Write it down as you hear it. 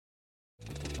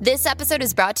This episode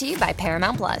is brought to you by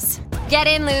Paramount Plus. Get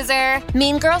in, loser!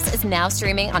 Mean Girls is now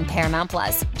streaming on Paramount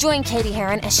Plus. Join Katie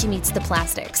Heron as she meets the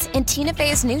plastics in Tina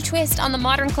Fey's new twist on the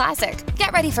modern classic.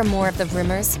 Get ready for more of the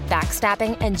rumors,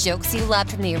 backstabbing, and jokes you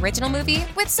loved from the original movie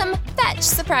with some fetch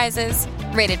surprises.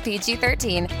 Rated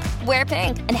PG-13. Wear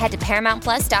pink and head to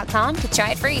ParamountPlus.com to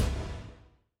try it free.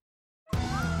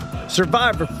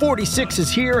 Survivor 46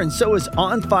 is here, and so is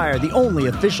On Fire, the only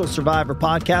official Survivor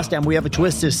podcast, and we have a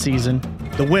twist this season.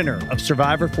 The winner of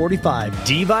Survivor 45,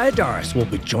 Dee Valladares, will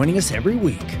be joining us every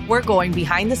week. We're going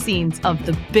behind the scenes of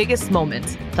the biggest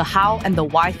moments, the how and the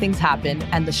why things happen,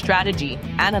 and the strategy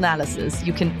and analysis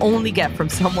you can only get from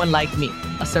someone like me,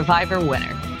 a Survivor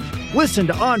winner. Listen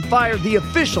to On Fire, the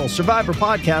official Survivor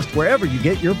podcast, wherever you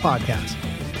get your podcasts.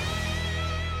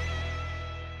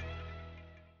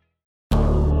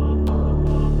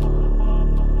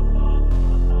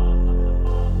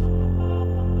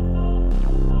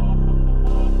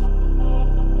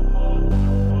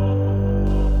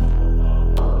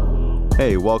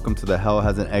 Hey, welcome to the Hell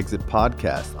Has an Exit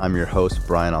podcast. I'm your host,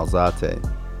 Brian Alzate.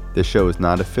 This show is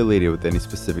not affiliated with any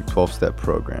specific 12-step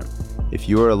program. If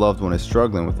you or a loved one is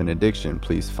struggling with an addiction,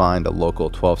 please find a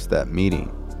local 12-step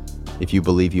meeting. If you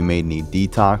believe you may need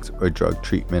detox or drug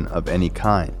treatment of any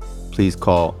kind, please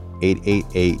call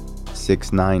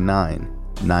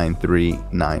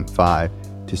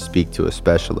 888-699-9395 to speak to a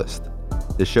specialist.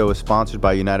 The show is sponsored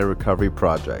by United Recovery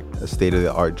Project, a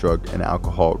state-of-the-art drug and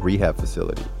alcohol rehab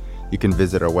facility. You can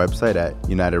visit our website at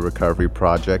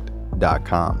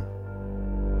unitedrecoveryproject.com.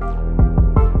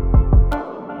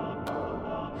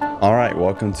 All right,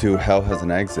 welcome to Hell Has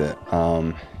an Exit.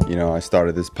 I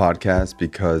started this podcast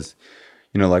because,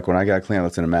 like when I got clean, I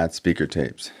listened to mad speaker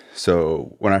tapes.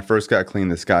 So when I first got clean,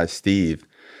 this guy, Steve,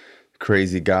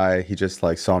 crazy guy, he just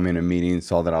saw me in a meeting,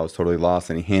 saw that I was totally lost,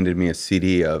 and he handed me a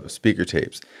CD of speaker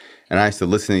tapes. And I used to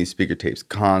listen to these speaker tapes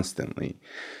constantly.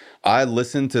 I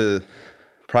listened to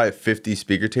probably 50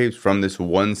 speaker tapes from this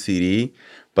one CD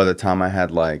by the time I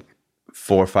had 4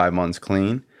 or 5 months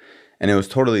clean. And it was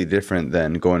totally different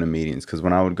than going to meetings. Because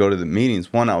when I would go to the meetings,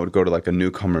 I would go to a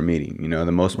newcomer meeting.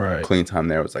 The most clean time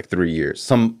there was 3 years.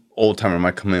 Some old timer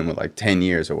might come in with 10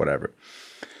 years or whatever.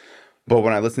 But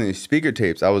when I listened to these speaker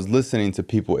tapes, I was listening to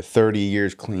people with 30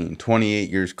 years clean, 28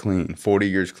 years clean, 40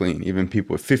 years clean, even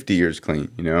people with 50 years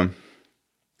clean,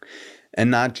 And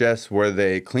not just were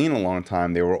they clean a long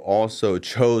time, they were also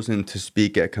chosen to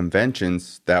speak at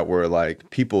conventions that were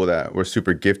people that were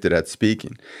super gifted at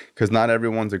speaking. Because not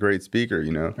everyone's a great speaker,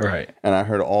 Right. And I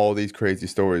heard all these crazy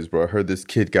stories, bro. I heard this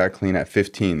kid got clean at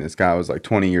 15. This guy was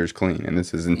 20 years clean. And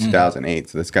this is in 2008.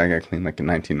 So this guy got clean in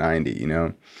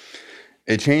 1990,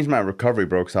 It changed my recovery,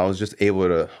 bro, because I was just able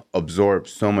to absorb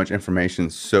so much information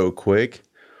so quick.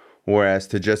 Whereas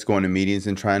to just going to meetings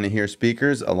and trying to hear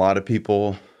speakers, a lot of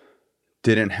people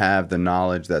didn't have the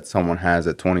knowledge that someone has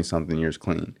at 20-something years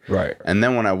clean. Right. And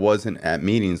then when I wasn't at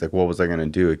meetings, what was I going to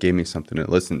do? It gave me something to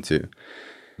listen to.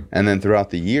 And then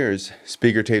throughout the years,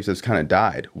 speaker tapes have kind of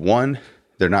died. One,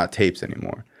 they're not tapes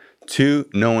anymore. Two,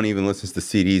 no one even listens to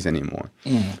CDs anymore.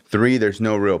 Three, there's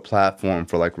no real platform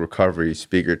for recovery,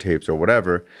 speaker tapes or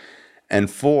whatever.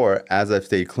 And four, as I've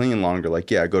stayed clean longer, I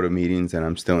go to meetings and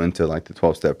I'm still into the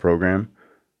 12-step program.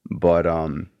 But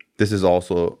this is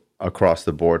also across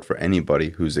the board for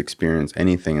anybody who's experienced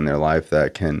anything in their life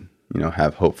that can,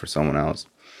 have hope for someone else.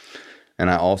 And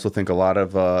I also think a lot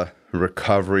of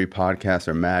recovery podcasts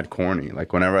are mad corny.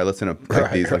 Whenever I listen to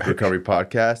these recovery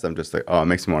podcasts, I'm just oh, it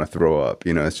makes me want to throw up.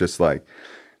 It's just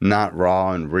not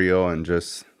raw and real, and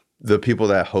just the people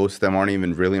that host them aren't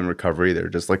even really in recovery. They're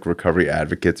just recovery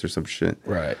advocates or some shit.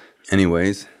 Right.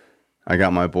 Anyways, I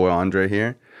got my boy Andre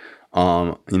here.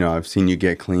 I've seen you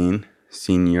get clean.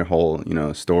 Seen your whole,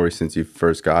 story since you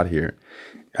first got here.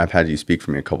 I've had you speak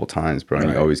for me a couple times, bro,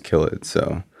 and you always kill it.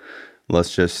 So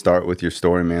let's just start with your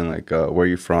story, man. Where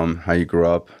you from, how you grew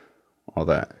up, all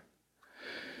that.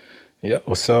 Yeah,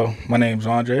 well, so my name's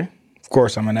Andre. Of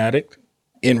course, I'm an addict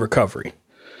in recovery.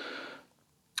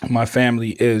 My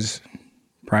family is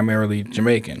primarily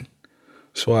Jamaican.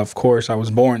 So, of course, I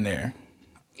was born there.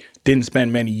 Didn't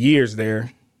spend many years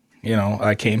there.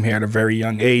 I came here at a very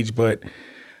young age, but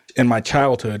in my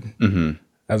childhood,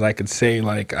 as I could say,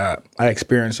 I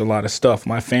experienced a lot of stuff.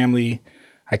 My family,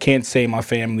 I can't say my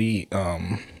family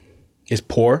is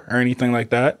poor or anything like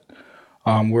that.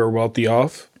 We're wealthy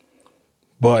off.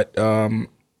 But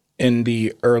in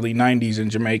the early 90s in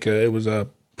Jamaica, it was a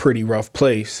pretty rough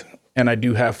place. And I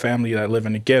do have family that live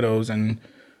in the ghettos, and,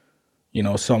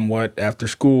 somewhat after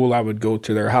school, I would go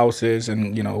to their houses,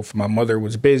 and, if my mother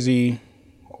was busy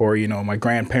or, my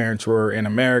grandparents were in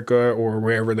America or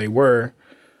wherever they were,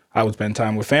 I would spend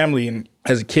time with family. And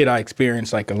as a kid, I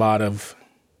experienced like a lot of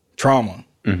trauma.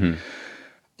 I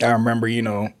remember, you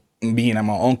know, being at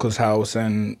my uncle's house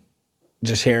and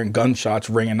just hearing gunshots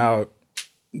ringing out,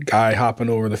 guy hopping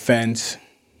over the fence,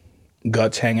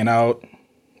 guts hanging out,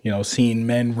 you know, seeing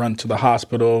men run to the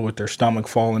hospital with their stomach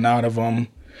falling out of them,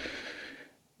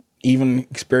 even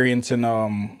experiencing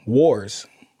wars.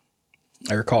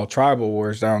 I recall tribal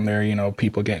wars down there, you know,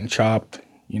 people getting chopped.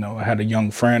 You know, I had a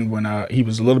young friend when he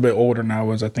was a little bit older than I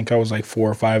was. I think I was like 4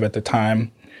 or 5 at the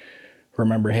time.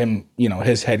 Remember him, you know,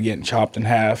 his head getting chopped in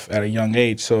half at a young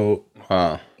age. So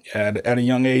at a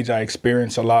young age, I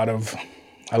experienced a lot of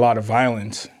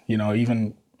violence, you know,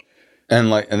 even.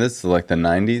 And this is like the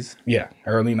 90s? Yeah,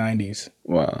 early 90s.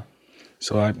 Wow.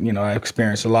 So I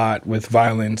experienced a lot with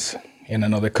violence in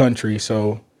another country.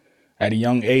 So at a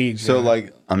young age. So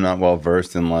like, I'm not well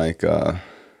versed in like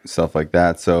stuff like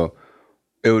that. So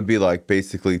it would be like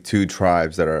basically 2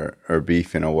 tribes that are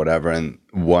beefing or whatever, and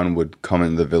one would come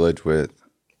in the village with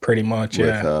pretty much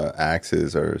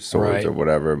axes or swords or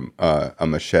whatever, a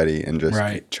machete, and just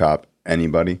chop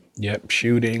anybody. Yep,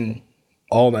 shooting,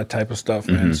 all that type of stuff,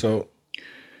 man. So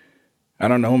I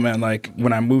don't know, man. Like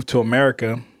when I moved to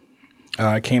America,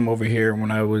 I came over here when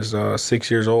I was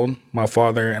 6 years old. My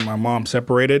father and my mom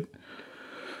separated.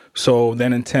 So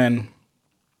then in 10,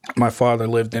 my father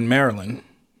lived in Maryland.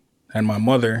 And my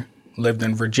mother lived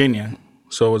in Virginia.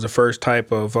 So it was the first type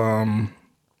of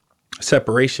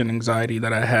separation anxiety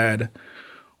that I had,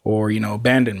 or, you know,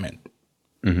 abandonment.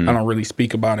 I don't really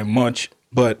speak about it much,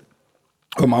 but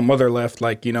when my mother left,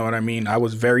 like, you know what I mean? I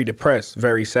was very depressed,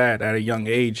 very sad at a young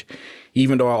age,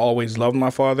 even though I always loved my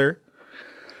father.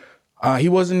 He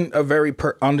wasn't a very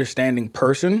understanding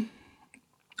person,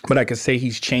 but I could say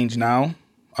he's changed now.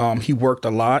 He worked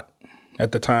a lot.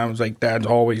 At the time, it was like, Dad's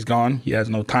always gone. He has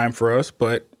no time for us.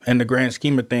 But in the grand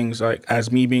scheme of things, like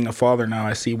as me being a father now,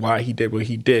 I see why he did what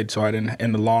he did. So I didn't,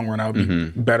 in the long run, I would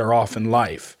be better off in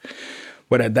life.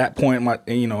 But at that point,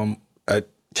 a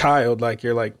child, like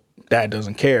you're like, Dad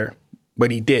doesn't care, but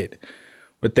he did.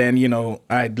 But then, you know,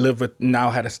 I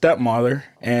had a stepmother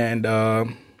and a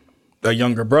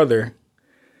younger brother.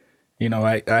 You know,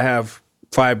 I have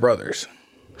 5 brothers.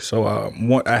 So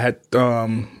I had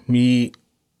me,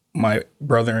 my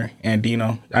brother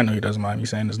Andino, I know he doesn't mind me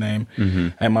saying his name,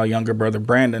 and my younger brother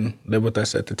Brandon lived with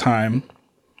us at the time.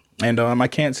 And I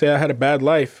can't say I had a bad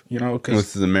life, you know.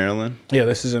 This is in Maryland? Yeah,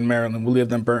 this is in Maryland. We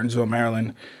lived in Burtonsville,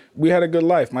 Maryland. We had a good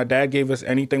life. My dad gave us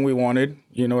anything we wanted,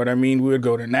 you know what I mean? We would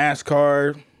go to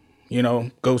NASCAR, you know,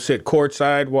 go sit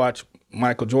courtside, watch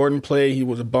Michael Jordan play. He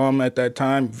was a bum at that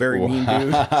time, very mean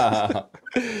dude.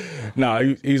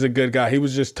 No, he's a good guy. He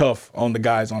was just tough on the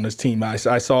guys on his team. I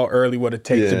saw early what it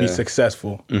takes to be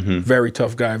successful. Very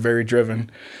tough guy, very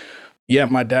driven. Yeah,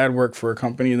 my dad worked for a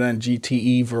company then,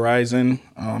 GTE, Verizon.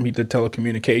 He did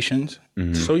telecommunications.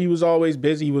 So he was always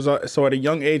busy. So at a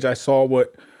young age, I saw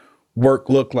what work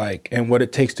looked like and what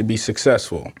it takes to be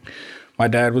successful. My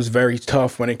dad was very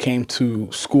tough when it came to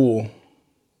school.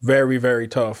 Very, very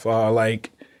tough.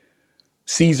 Like,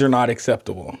 C's are not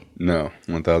acceptable. No,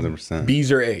 1,000%.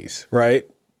 B's or A's, right?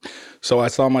 So I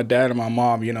saw my dad and my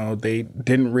mom, you know, they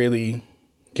didn't really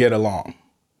get along.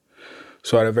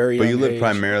 So at a very young age. But you lived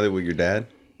primarily with your dad?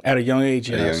 At a young age,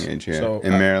 yes. At a young age, yeah. So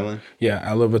in Maryland? Yeah,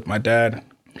 I lived with my dad.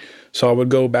 So I would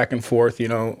go back and forth, you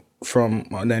know,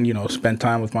 then, you know, spend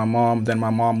time with my mom. Then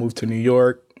my mom moved to New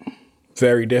York.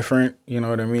 Very different, you know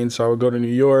what I mean? So I would go to New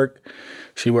York.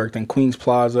 She worked in Queens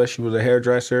Plaza. She was a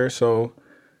hairdresser. So,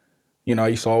 you know, I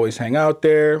used to always hang out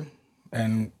there.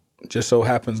 And just so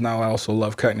happens now I also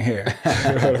love cutting hair.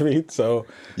 You know what I mean? So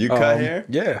you cut hair?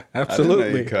 Yeah, absolutely. I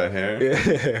didn't know you cut hair.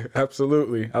 Yeah,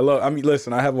 absolutely.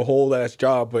 Listen, I have a whole ass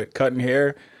job, but cutting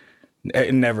hair,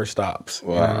 it never stops.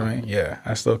 Wow. You know what I mean? Yeah,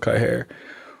 I still cut hair.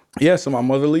 Yeah, so my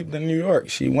mother lived in New York.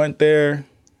 She went there,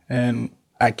 and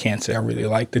I can't say I really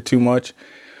liked it too much.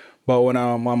 But when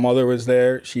my mother was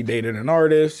there, she dated an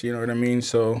artist, you know what I mean?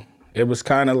 So it was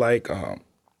kind of like, I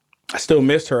still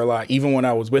missed her a lot. Even when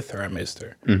I was with her, I missed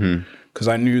her. Because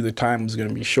I knew the time was going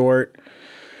to be short.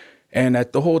 And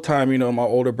at the whole time, you know, my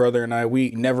older brother and I,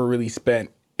 we never really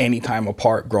spent any time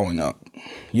apart growing up.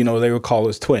 You know, they would call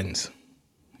us twins.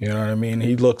 You know what I mean?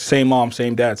 He looked same mom,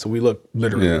 same dad, so we looked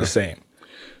literally the same.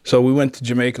 So we went to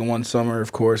Jamaica one summer.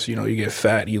 Of course, you know, you get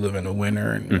fat, you live in the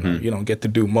winter, and you know, you don't get to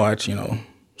do much, you know,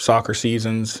 soccer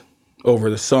seasons over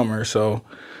the summer. So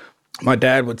my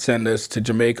dad would send us to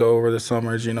Jamaica over the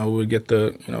summers, you know, we'd get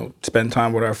to, you know, spend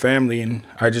time with our family. And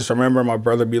I just remember my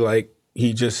brother be like,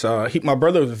 my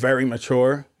brother was very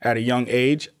mature at a young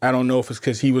age. I don't know if it's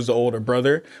because he was the older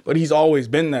brother, but he's always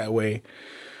been that way.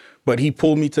 But he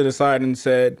pulled me to the side and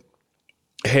said,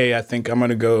 hey, I think I'm going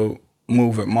to go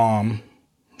move with mom.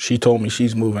 She told me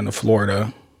she's moving to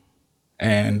Florida.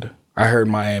 And I heard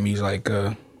Miami's like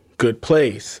a good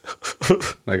place.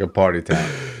 Like a party town.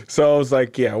 So I was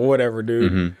like, yeah, whatever,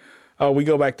 dude. We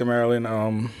go back to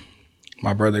Maryland.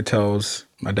 My brother tells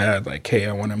my dad, like, hey,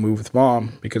 I want to move with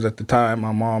mom. Because at the time,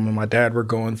 my mom and my dad were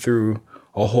going through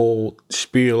a whole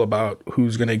spiel about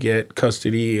who's going to get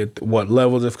custody, at what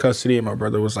levels of custody. And my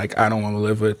brother was like, I don't want to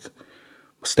live with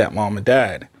stepmom and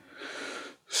dad.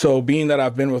 So being that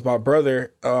I've been with my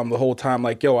brother the whole time,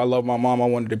 like, yo, I love my mom. I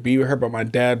wanted to be with her. But my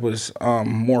dad was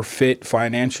more fit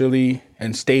financially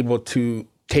and stable to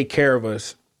take care of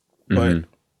us. But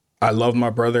I love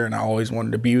my brother and I always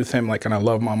wanted to be with him. Like, and I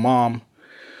love my mom.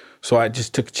 So I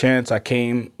just took a chance. I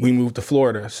came. We moved to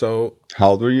Florida. So how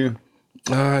old were you?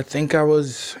 I think I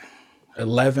was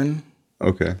 11.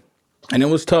 Okay. And it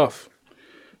was tough.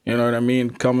 You know what I mean?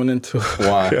 Coming into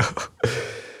Why?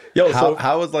 Yo,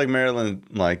 how was like Maryland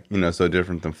like, you know, so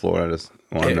different than Florida? I just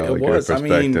want to know like, your was.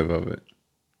 perspective of it.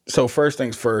 So first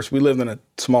things first, we lived in a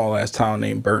small ass town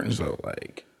named Burtonsville.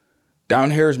 Like,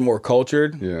 down here is more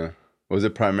cultured. Yeah. Was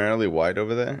it primarily white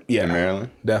over there? Yeah. In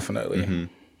Maryland? Definitely.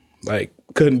 Like,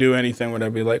 couldn't do anything when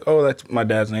I'd be like, oh, that's my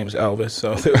dad's name's Elvis.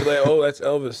 So they were like, oh, that's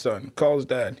Elvis' son. Call his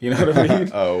dad. You know what I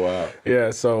mean? Oh, wow.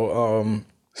 Yeah, so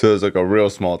so it was like a real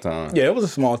small town. yeah, it was a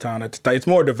small town. It's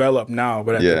more developed now,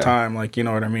 but at the time, like, you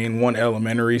know what I mean? One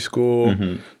elementary school,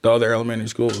 the other elementary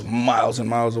school was miles and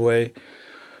miles away.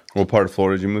 What part of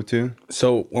Florida did you move to?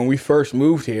 So when we first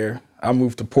moved here, I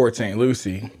moved to Port St.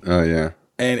 Lucie. Oh, yeah.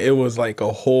 And it was like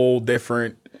a whole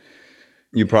different...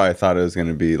 You probably thought it was going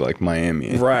to be like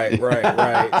Miami. Right.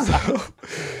 So,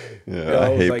 yeah,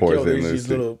 I hate Port St. There's Lucie. these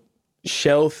little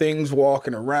shell things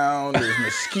walking around. There's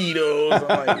mosquitoes.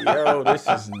 I'm like, yo, this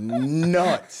is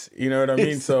nuts. You know what I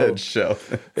mean? So shell.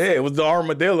 yeah, it was the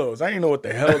armadillos. I didn't know what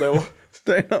the hell that was.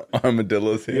 There are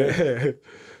armadillos here. Yeah.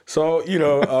 So, you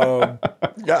know,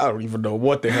 I don't even know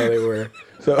what the hell they were.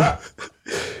 So,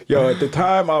 yo, at the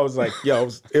time, I was like, yo,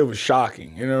 it was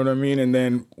shocking. You know what I mean? And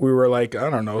then we were like, I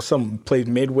don't know, some place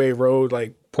Midway Road,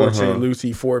 like Port St.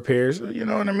 Lucie, Fort Pierce. You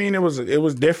know what I mean? It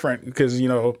was different because, you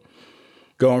know,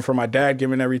 going from my dad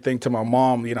giving everything to my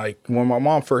mom, you know, like when my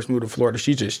mom first moved to Florida,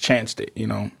 she just chanced it, you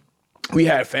know. We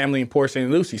had family in Port St.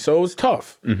 Lucie, so it was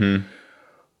tough.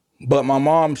 But my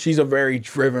mom, she's a very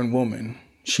driven woman.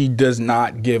 She does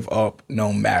not give up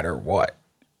no matter what.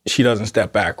 She doesn't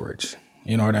step backwards.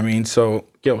 You know what I mean? So,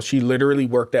 yo, she literally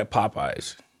worked at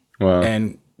Popeyes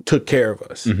and took care of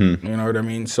us. You know what I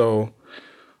mean? So,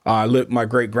 my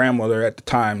great-grandmother at the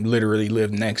time literally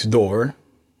lived next door.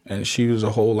 And she was a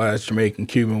whole ass Jamaican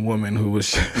Cuban woman who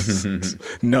was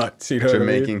just nuts. You know what I mean?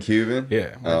 Jamaican Cuban?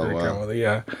 Yeah, my great grandmother.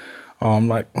 Yeah,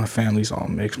 like my family's all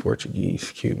mixed,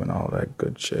 Portuguese, Cuban, all that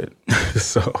good shit.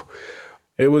 So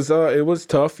it was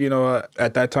tough. You know,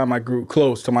 at that time I grew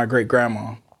close to my great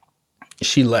grandma.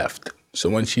 She left,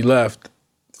 so when she left,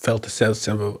 felt a sense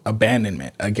of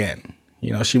abandonment again.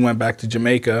 You know, she went back to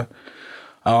Jamaica.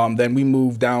 Then we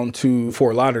moved down to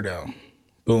Fort Lauderdale.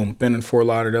 Boom, been in Fort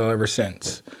Lauderdale ever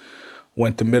since.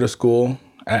 Went to middle school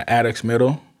at Attucks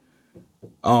Middle.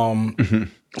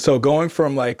 So going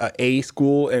from like a A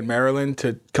school in Maryland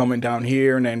to coming down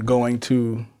here and then going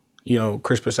to, you know,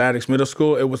 Crispus Attucks Middle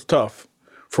School, it was tough.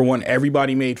 For one,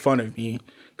 everybody made fun of me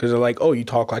because they're like, oh, you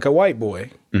talk like a white boy.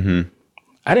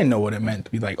 I didn't know what it meant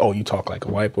to be like, oh, you talk like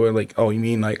a white boy. Like, oh, you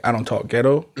mean like I don't talk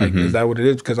ghetto? Like, is that what it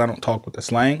is? Because I don't talk with the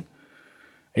slang?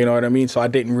 You know what I mean? So I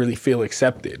didn't really feel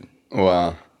accepted.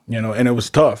 Wow. You know, and it was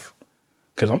tough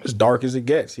because I'm as dark as it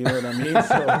gets. You know what I mean?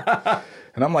 So,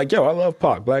 and I'm like, yo, I love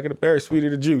Pac. Black of the berry, sweet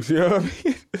of the juice. You know what I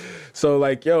mean? So,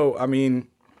 like, yo, I mean,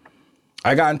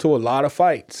 I got into a lot of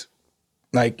fights.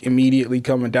 Like, immediately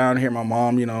coming down here, my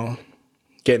mom, you know,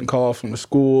 getting calls from the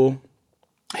school.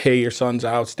 Hey, your son's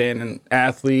an outstanding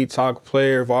athlete, soccer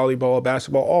player, volleyball,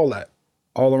 basketball, all that.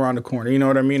 All around the corner. You know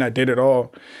what I mean? I did it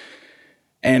all.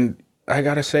 And I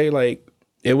got to say, like,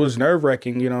 it was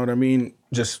nerve-wracking, you know what I mean?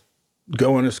 Just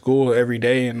going to school every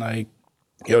day and, like,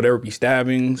 yo, there would be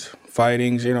stabbings,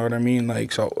 fightings, you know what I mean?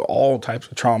 Like, so all types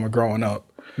of trauma growing up.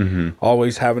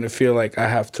 Always having to feel like I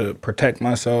have to protect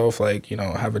myself, like, you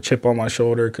know, have a chip on my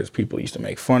shoulder because people used to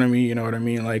make fun of me, you know what I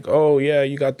mean? Like, oh, yeah,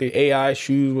 you got the AI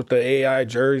shoes with the AI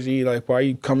jersey. Like, why are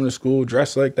you coming to school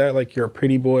dressed like that? Like, you're a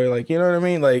pretty boy. Like, you know what I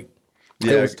mean? Like,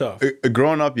 yeah, it was tough.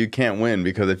 Growing up, you can't win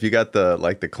because if you got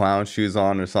the clown shoes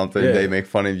on or something, they make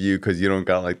fun of you because you don't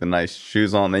got like the nice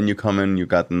shoes on. Then you come in, you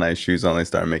got the nice shoes on, they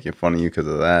start making fun of you because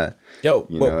of that. Yo,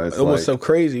 it was so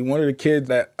crazy. One of the kids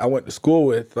that I went to school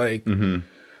with, like,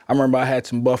 I remember I had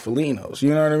some Buffalinos, you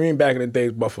know what I mean? Back in the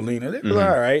days, Buffalinos, they was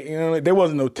all right. You know, there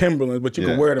wasn't no Timberlands, but you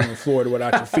could wear them in Florida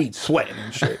without your feet sweating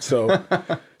and shit.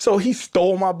 So he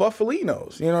stole my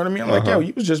Buffalinos, you know what I mean? I'm like, yo,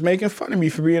 you was just making fun of me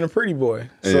for being a pretty boy.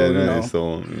 So, you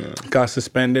know, got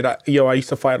suspended. I used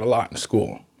to fight a lot in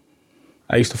school.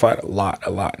 I used to fight a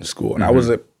lot in school. And I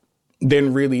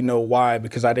didn't really know why,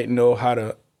 because I didn't know how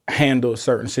to handle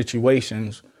certain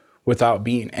situations without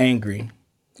being angry.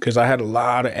 Because I had a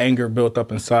lot of anger built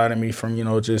up inside of me from, you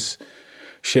know, just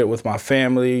shit with my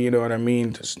family, you know what I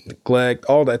mean? Just neglect,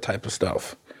 all that type of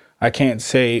stuff. I can't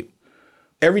say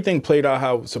everything played out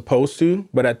how it was supposed to,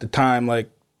 but at the time,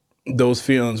 like, those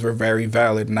feelings were very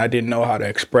valid, and I didn't know how to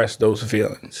express those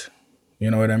feelings. You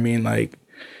know what I mean? Like,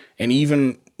 and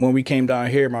even when we came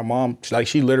down here, my mom, like,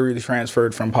 she literally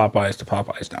transferred from Popeyes to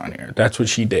Popeyes down here. That's what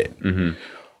she did.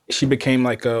 She became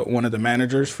like one of the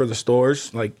managers for the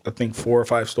stores, like I think 4 or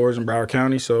 5 stores in Broward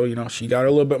County. So, you know, she got a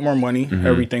little bit more money.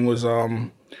 Everything was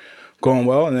going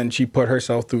well. And then she put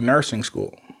herself through nursing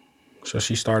school. So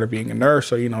she started being a nurse.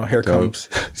 So, you know, here comes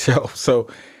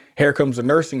the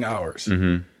nursing hours.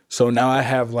 So now I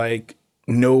have like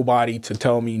nobody to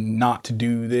tell me not to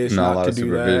do this, not to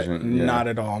do that. Not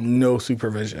at all. No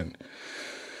supervision.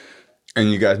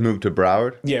 And you guys moved to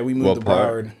Broward? Yeah, we moved to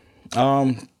Broward.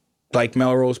 Like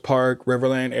Melrose Park,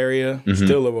 Riverland area,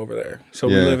 still live over there. So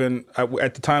we live in,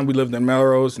 at the time we lived in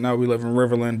Melrose, now we live in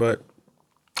Riverland, but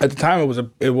at the time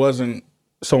it wasn't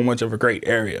so much of a great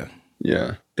area.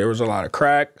 Yeah. There was a lot of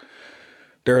crack,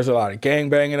 there was a lot of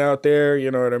gangbanging out there, you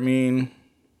know what I mean?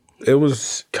 It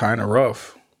was kind of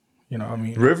rough, you know what I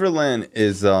mean? Riverland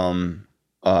is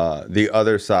the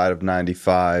other side of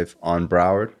 95 on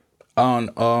Broward?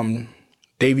 On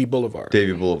Davie Boulevard.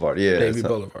 Davie Boulevard, yeah. Davie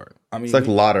Boulevard. I mean, it's like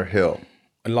Lauderhill.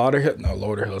 Lauderhill? No,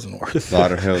 Lauderhill's north.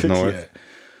 Lauderhill's north? Yeah.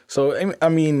 So, I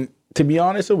mean, to be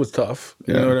honest, it was tough.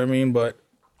 You know what I mean? But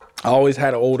I always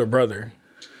had an older brother.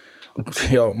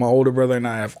 Yo, my older brother and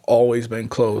I have always been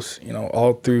close, you know,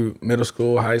 all through middle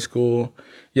school, high school.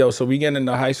 Yo, so we get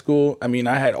into high school. I mean,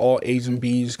 I had all A's and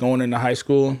B's going into high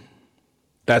school.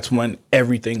 That's when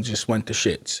everything just went to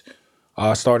shits.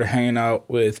 I started hanging out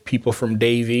with people from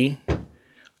Davie.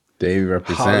 Davie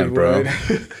represent, Hollywood.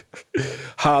 Bro.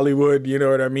 Hollywood, you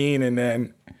know what I mean? And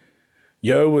then,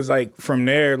 it was like from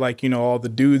there, like, you know, all the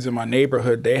dudes in my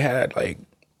neighborhood, they had like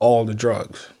all the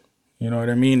drugs. You know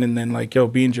what I mean? And then like,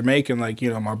 being Jamaican, like,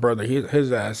 you know, my brother,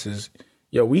 his ass is,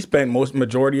 we spent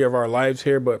majority of our lives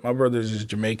here, but my brother's as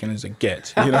Jamaican as it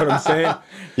gets. You know what I'm saying?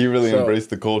 He really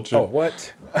embraced the culture. Oh,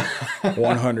 what?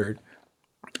 100.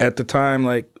 At the time,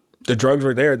 like, the drugs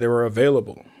were there. They were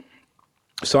available.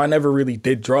 So I never really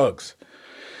did drugs.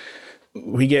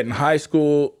 We get in high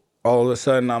school, all of a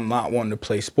sudden I'm not wanting to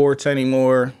play sports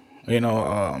anymore. You know,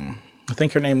 I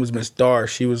think her name was Miss Dar.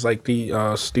 She was like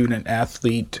the student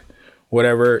athlete,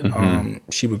 whatever.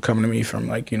 She would come to me from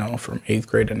like, you know, from 8th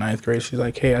grade to 9th grade. She's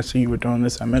like, hey, I see you were doing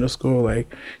this at middle school.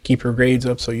 Like, keep your grades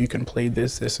up so you can play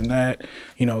this, and that.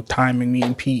 You know, timing me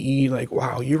in PE. Like,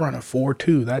 wow, you run a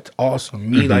 4.2. That's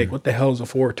awesome. Me, like, what the hell is a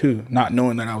 4.2? Not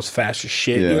knowing that I was fast as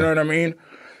shit. You know what I mean?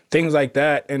 Things like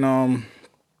that. And,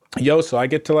 so I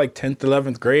get to like 10th,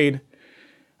 11th grade,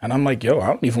 and I'm like, I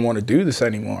don't even want to do this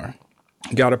anymore.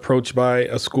 Got approached by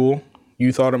a school,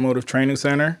 Youth Automotive Training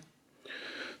Center.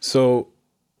 So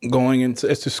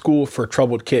it's a school for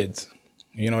troubled kids.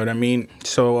 You know what I mean?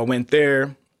 So I went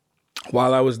there.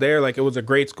 While I was there, like, it was a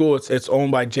great school. It's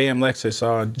owned by JM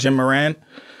Lexus, Jim Moran.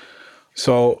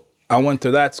 So I went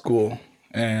to that school,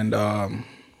 and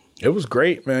it was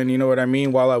great, man. You know what I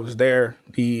mean? While I was there,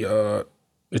 the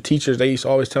teachers, they used to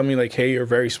always tell me, like, hey, you're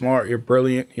very smart, you're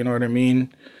brilliant, you know what I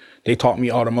mean? They taught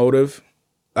me automotive.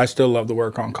 I still love to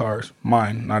work on cars.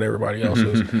 Mine, not everybody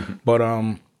else's. But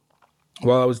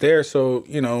while I was there, so,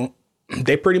 you know,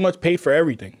 they pretty much paid for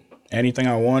everything. Anything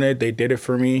I wanted, they did it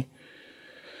for me.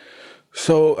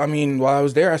 So, I mean, while I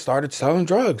was there, I started selling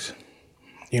drugs.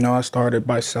 You know, I started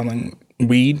by selling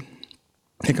weed,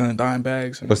 nickel and dime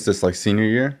bags. What's this, like senior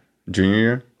year? Junior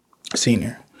year?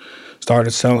 Senior.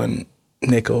 Started selling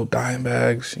nickel dime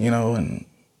bags, you know, and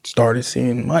started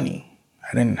seeing money.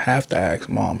 I didn't have to ask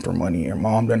mom for money, or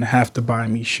mom didn't have to buy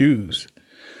me shoes.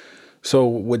 So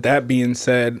with that being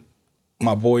said,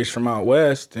 my boys from out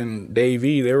west and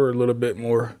Davie, they were a little bit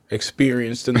more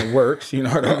experienced in the works, you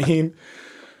know what I mean?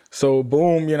 So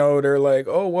boom, you know, they're like,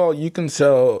 oh, well, you can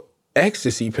sell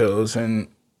ecstasy pills and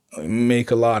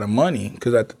make a lot of money.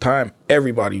 Because at the time,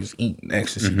 everybody was eating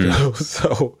ecstasy pills.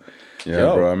 So,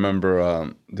 bro, I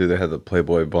remember, they had the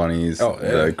Playboy bunnies,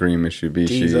 the green Mitsubishis.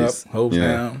 G's up, hopes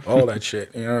down, all that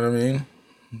shit. You know what I mean?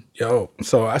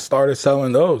 So I started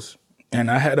selling those. And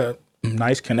I had a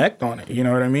nice connect on it. You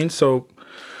know what I mean? So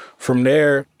from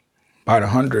there, by the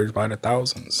hundreds, by the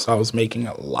thousands, I was making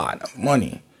a lot of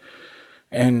money.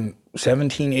 And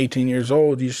 17, 18 years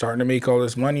old, you're starting to make all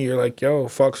this money. You're like, yo,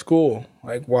 fuck school.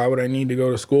 Like, why would I need to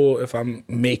go to school if I'm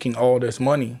making all this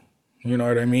money? You know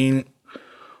what I mean?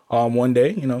 One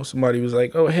day, you know, somebody was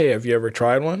like, oh, hey, have you ever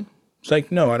tried one? It's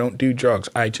like, no, I don't do drugs.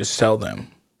 I just sell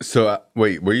them. So,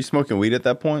 wait, were you smoking weed at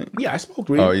that point? Yeah, I smoked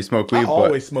weed. Oh, you smoked weed? I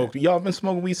always smoked weed. Y'all, I've been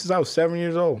smoking weed since I was 7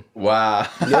 years old. Wow.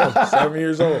 Yo, 7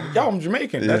 years old. Yo, I'm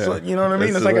Jamaican. That's like, you know what I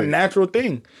mean? It's like a natural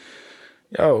thing.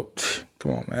 Yo,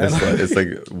 come on, man. It's like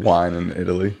wine in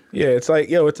Italy. Yeah, it's like,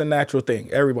 yo, it's a natural thing.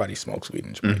 Everybody smokes weed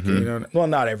in Jamaica. You know, well,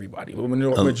 not everybody, but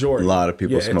majority. A lot of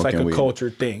people smoking weed. It's like a weed. Culture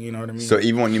thing. You know what I mean? So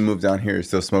even when you moved down here, you're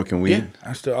still smoking weed? Yeah,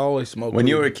 I still always smoke. When weed.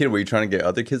 you were a kid, were you trying to get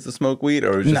other kids to smoke weed,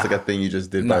 or was it just like a thing you just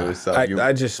did by yourself?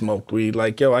 I just smoked weed.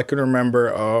 Like, yo, I can remember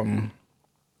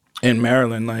in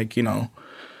Maryland, like, you know,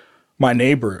 my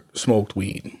neighbor smoked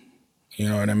weed. You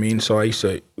know what I mean? So I used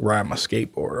to ride my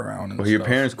skateboard around. Were your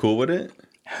parents cool with it?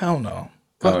 Hell no.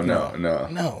 Oh, no.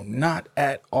 No, not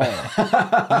at all.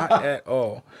 Not at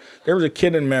all. There was a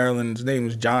kid in Maryland, his name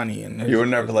was Johnny. And You were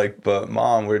never like, but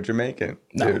Mom, we're Jamaican.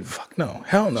 No, Dude, fuck no.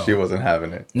 Hell no. she wasn't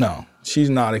having it. No, she's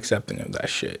not accepting of that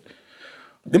shit.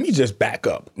 Let me just back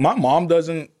up. My mom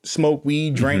doesn't smoke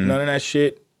weed, drink, none of that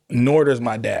shit, nor does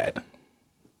my dad.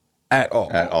 At all.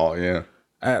 At all, yeah.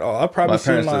 At all. I probably My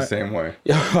parents are the same way.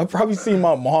 Yeah, I probably seen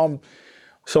my mom.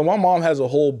 So my mom has a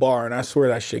whole bar, and I swear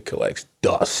that shit collects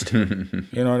dust. You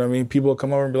know what I mean? People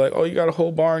come over and be like, oh, you got a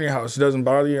whole bar in your house. It doesn't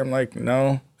bother you? I'm like,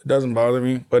 no, it doesn't bother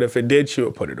me. But if it did, she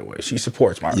would put it away. She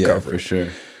supports my recovery. Yeah, for sure.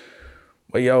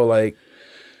 But yo, like,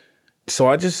 so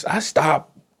I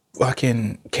stopped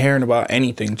fucking caring about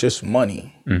anything, just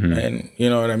money. And you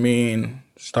know what I mean?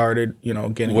 Started, you know,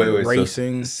 getting into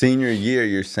racing. So senior year,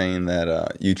 you're saying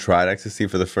that you tried ecstasy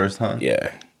for the first time?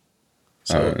 Yeah.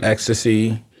 So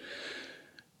ecstasy.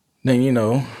 Then, you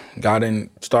know,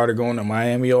 started going to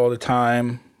Miami all the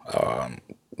time.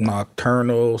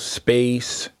 Nocturnal,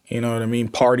 space, you know what I mean?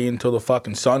 Party until the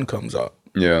fucking sun comes up.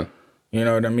 Yeah. You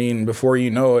know what I mean? Before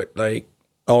you know it, like,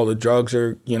 all the drugs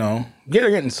are, you know, they're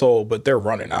getting sold, but they're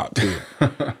running out too.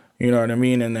 You know what I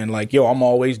mean? And then, like, yo, I'm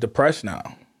always depressed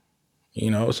now. You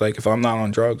know, it's like if I'm not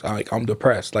on drugs, I'm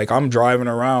depressed. Like, I'm driving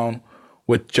around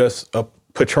with just a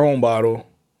Patron bottle,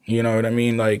 you know what I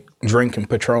mean? Like, drinking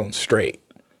Patron straight.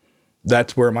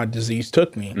 That's where my disease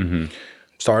took me.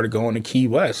 Started going to Key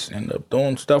West, ended up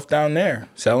doing stuff down there,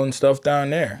 selling stuff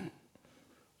down there.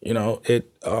 You know,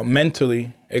 it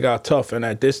mentally, it got tough. And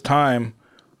at this time,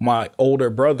 my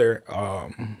older brother,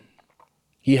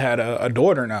 he had a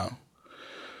daughter now.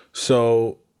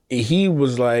 So he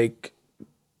was like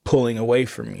pulling away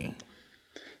from me.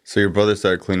 So your brother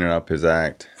started cleaning up his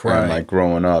act and like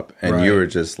growing up, and you were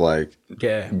just like,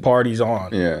 yeah, party's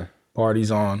on. Yeah.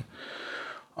 Party's on.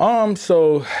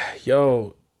 So,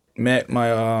 yo, met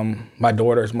my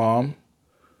daughter's mom.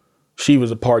 She was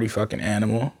a party fucking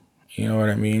animal. You know what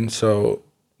I mean? So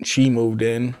she moved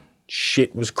in.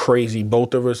 Shit was crazy.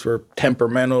 Both of us were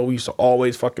temperamental. We used to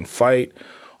always fucking fight.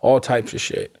 All types of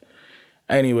shit.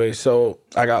 Anyway, so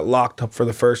I got locked up for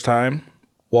the first time,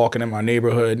 walking in my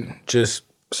neighborhood.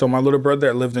 So my little brother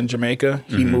that lived in Jamaica,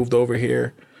 he moved over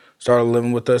here, started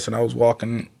living with us, and I was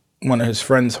walking one of his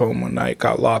friends home one night,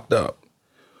 got locked up.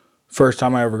 First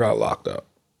time I ever got locked up.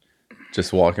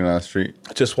 Just walking down the street?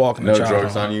 Just walking. No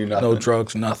drugs on you, nothing? No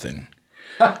drugs, nothing.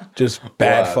 Just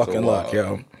bad fucking luck,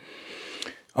 yo.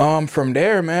 From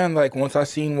there, man, like once I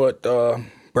seen what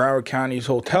Broward County's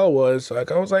hotel was,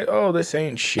 like I was like, oh, this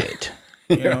ain't shit.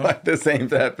 You know? Like, this ain't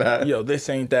that bad. Yo, this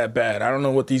ain't that bad. I don't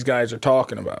know what these guys are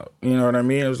talking about. You know what I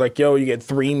mean? It was like, yo, you get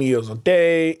 3 meals a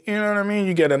day. You know what I mean?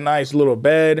 You get a nice little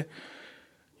bed.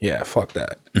 Yeah, fuck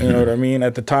that. You know what I mean?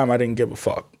 At the time, I didn't give a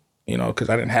fuck. You know, because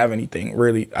I didn't have anything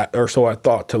really, or so I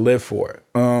thought, to live for.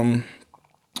 My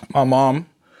mom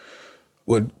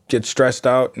would get stressed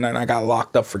out, and then I got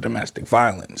locked up for domestic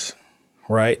violence,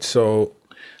 right? So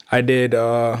I did,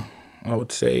 I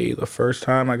would say the first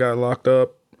time I got locked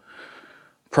up,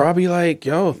 probably like,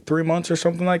 3 months or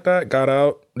something like that. Got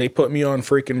out. They put me on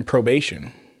freaking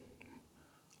probation.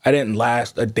 I didn't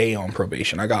last a day on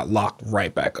probation. I got locked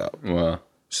right back up. Wow.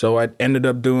 So I ended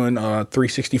up doing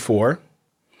 364.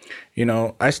 You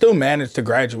know, I still managed to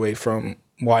graduate from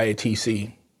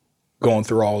YATC going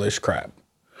through all this crap.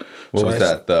 What was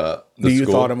that? The youth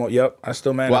school? automotive. Yep, I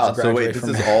still managed to graduate. Wow, so wait,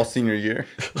 this is all senior year?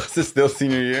 This is still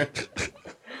senior year?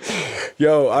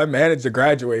 Yo, I managed to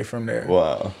graduate from there.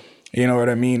 Wow. You know what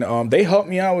I mean? They helped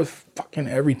me out with fucking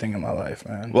everything in my life,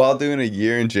 man. While doing a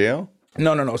year in jail?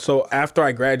 No. So after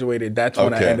I graduated, that's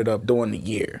when I Okay. ended up doing the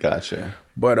year. Gotcha.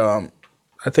 But I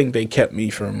think they kept me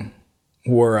from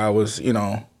where I was,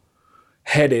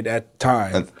 headed at the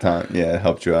time. At the time, yeah, it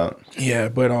helped you out. Yeah,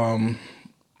 but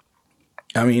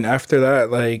I mean, after that,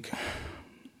 like,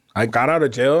 I got out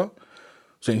of jail. I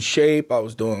was in shape. I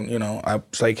was doing, I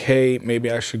was like, hey, maybe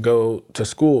I should go to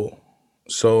school.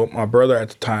 So my brother at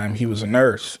the time, he was a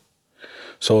nurse.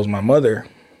 So was my mother.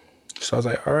 So I was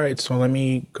like, all right, so let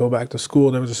me go back to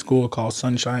school. There was a school called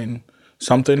Sunshine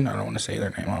something. I don't want to say their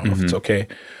name. I don't know if it's okay.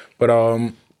 But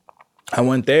I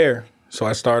went there. So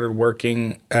I started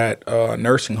working at a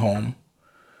nursing home.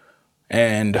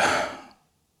 And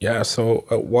yeah, so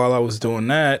while I was doing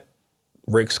that,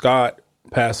 Rick Scott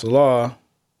passed a law,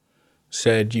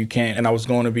 said you can't, and I was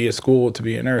going to be at school to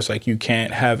be a nurse, like you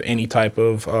can't have any type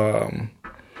of,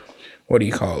 what do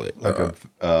you call it? Like a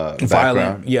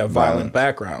violent, background. violent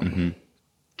background.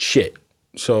 Shit.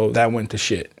 So that went to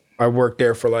shit. I worked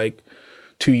there for like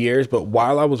 2 years, but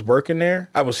while I was working there,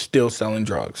 I was still selling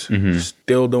drugs,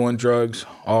 still doing drugs,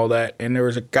 all that. And there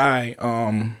was a guy,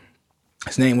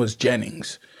 his name was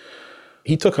Jennings.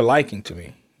 He took a liking to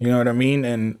me, you know what I mean?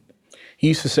 And he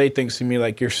used to say things to me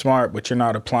like, you're smart, but you're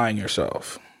not applying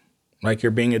yourself. Like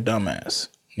you're being a dumbass,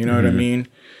 you know what I mean?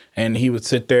 And he would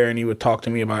sit there and he would talk to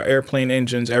me about airplane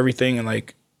engines, everything. And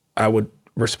like, I would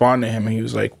respond to him and he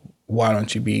was like, why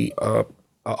don't you be a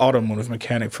automotive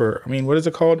mechanic for, what is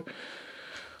it called?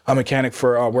 A mechanic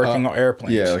for working on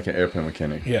airplanes. Yeah, like an airplane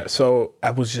mechanic. Yeah, so I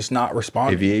was just not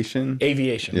responding. Aviation?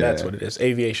 Aviation, Yeah. that's what it is,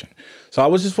 aviation. So I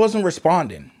wasn't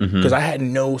responding because I had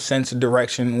no sense of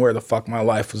direction where the fuck my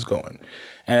life was going.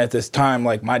 And at this time,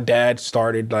 like my dad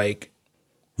started like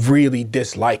really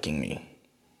disliking me.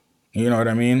 You know what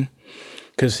I mean?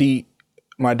 Because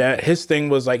my dad, his thing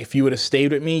was like, if you would have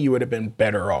stayed with me, you would have been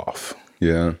better off.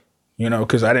 Yeah. You know,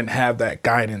 because I didn't have that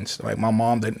guidance. Like my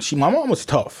mom didn't. My mom was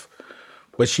tough,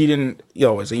 but she didn't.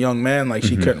 As a young man, like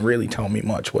she couldn't really tell me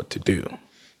much what to do.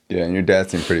 Yeah, and your dad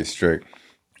seemed pretty strict.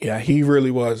 Yeah, he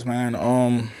really was, man.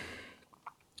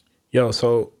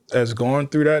 So as going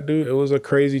through that, dude, it was a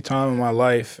crazy time in my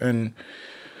life, and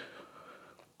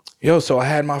so I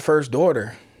had my first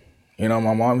daughter.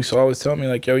 My mom used to always tell me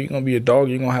like, you're gonna be a dog,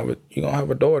 you're gonna have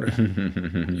a daughter.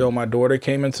 My daughter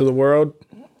came into the world.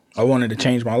 I wanted to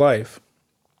change my life.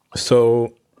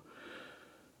 So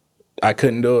I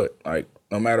couldn't do it, like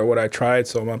no matter what I tried.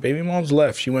 So my baby mom's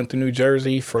left. She went to New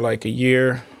Jersey for like a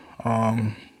year.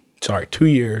 2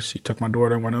 years. She took my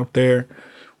daughter and went up there.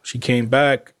 She came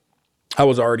back. I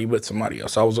was already with somebody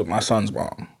else. I was with my son's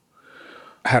mom.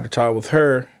 I had a child with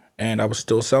her, and I was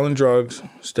still selling drugs,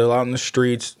 still out in the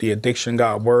streets. The addiction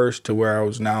got worse to where I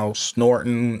was now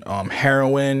snorting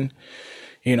heroin,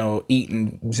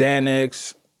 eating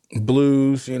Xanax,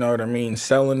 blues, you know what I mean,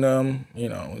 selling them, it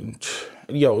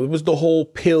was the whole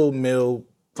pill mill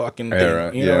fucking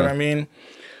thing, you know what I mean?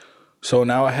 So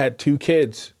now I had 2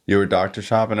 kids. You were doctor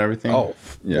shop and everything? Oh,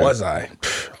 yeah. Was I? I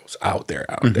was out there,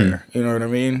 you know what I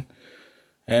mean?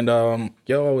 And, I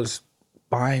was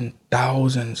buying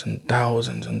thousands and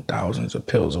thousands and thousands of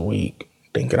pills a week,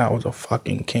 thinking I was a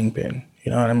fucking kingpin.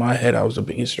 In my head, I was the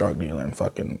biggest drug dealer in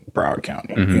fucking Broward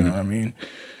County, you know what I mean?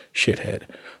 Shithead.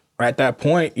 At that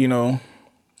point,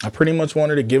 I pretty much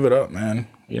wanted to give it up, man.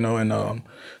 And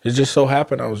it just so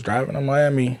happened I was driving to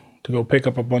Miami to go pick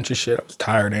up a bunch of shit. I was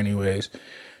tired anyways.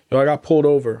 I got pulled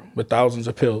over with thousands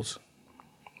of pills.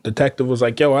 Detective was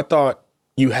like, I thought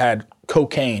you had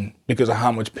cocaine because of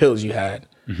how much pills you had.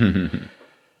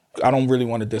 I don't really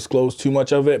want to disclose too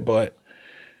much of it, but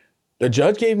the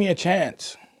judge gave me a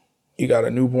chance. You got a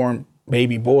newborn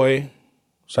baby boy.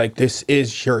 It's like, this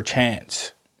is your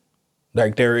chance.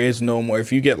 Like, there is no more.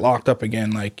 If you get locked up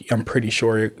again, like, I'm pretty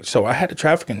sure. So I had a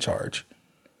trafficking charge.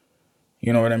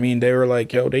 You know what I mean? They were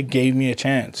like, they gave me a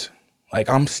chance. Like,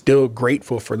 I'm still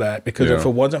grateful for that, because if it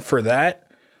wasn't for that,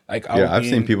 like, I've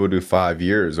seen people do 5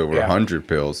 years over 100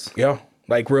 pills. Yeah.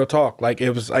 Like, real talk. Like,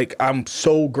 it was like, I'm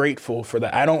so grateful for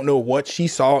that. I don't know what she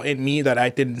saw in me that I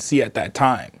didn't see at that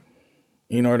time.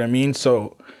 You know what I mean?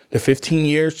 So the 15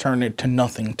 years turned into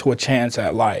nothing, to a chance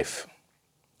at life.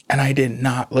 And I did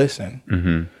not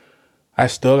listen. I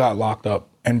still got locked up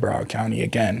in Broward County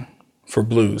again for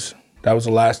blues. That was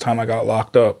the last time I got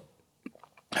locked up.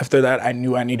 After that, I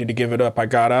knew I needed to give it up. I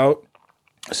got out.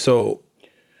 So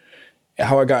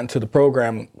how I got into the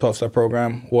program, 12-step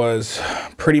program, was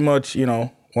pretty much,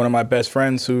 one of my best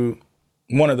friends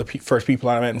one of the first people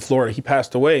I met in Florida, he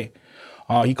passed away.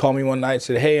 He called me one night and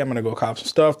said, hey, I'm going to go cop some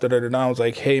stuff. I was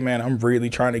like, hey, man, I'm really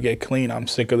trying to get clean. I'm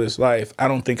sick of this life. I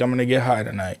don't think I'm going to get high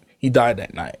tonight. He died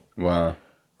that night. Wow.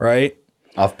 Right?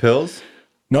 Off pills?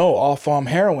 No, off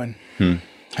heroin.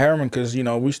 Heroin, because, you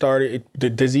know, the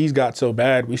disease got so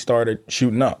bad, we started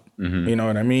shooting up. You know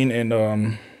what I mean?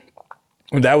 And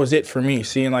that was it for me,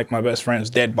 seeing like my best friend's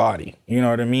dead body. You know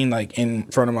what I mean? Like in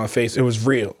front of my face. It was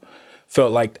real.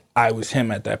 Felt like I was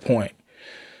him at that point.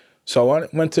 So I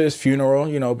went to his funeral,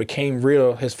 you know, became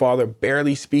real. His father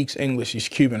barely speaks English. He's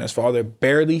Cuban. His father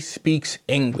barely speaks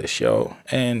English, yo.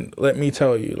 And let me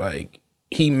tell you, like,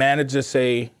 he managed to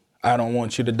say, I don't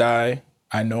want you to die.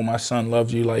 I know my son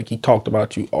loves you. Like, he talked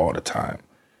about you all the time.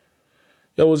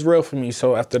 It was real for me.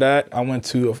 So after that, I went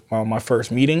to my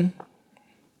first meeting.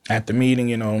 At the meeting,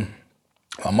 you know,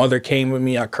 my mother came with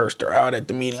me. I cursed her out at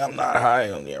the meeting. I'm not high.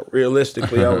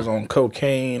 Realistically, I was on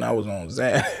cocaine. I was on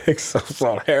Xanax. I was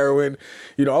on heroin.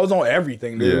 You know, I was on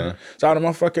everything, dude. Yeah. It's out of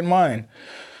my fucking mind.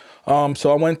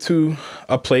 So I went to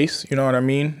a place, you know what I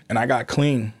mean? And I got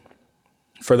clean.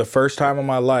 For the first time in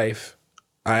my life,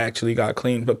 I actually got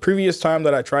clean. But previous time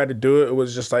that I tried to do it, it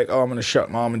was just like, oh, I'm going to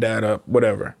shut mom and dad up,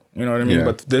 whatever. You know what I mean? Yeah.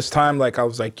 But this time, like, I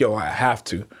was like, yo, I have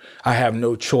to. I have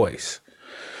no choice.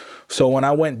 So when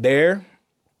I went there,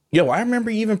 yo, I remember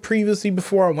even previously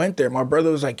before I went there, my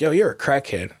brother was like, yo, you're a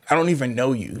crackhead. I don't even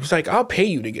know you. He's like, I'll pay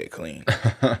you to get clean.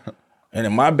 And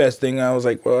then my best thing, I was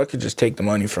like, well, I could just take the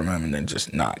money from him and then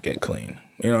just not get clean.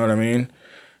 You know what I mean?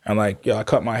 And like, yo, I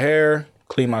cut my hair,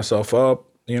 cleaned myself up.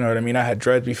 You know what I mean? I had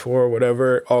dreads before,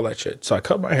 whatever, all that shit. So I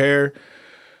cut my hair,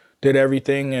 did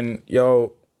everything. And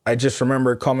yo, I just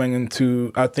remember coming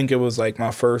into, I think it was like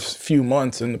my first few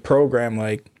months in the program,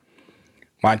 like,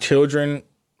 my children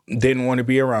didn't want to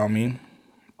be around me.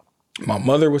 My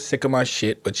mother was sick of my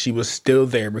shit, but she was still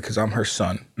there because I'm her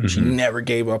son. She never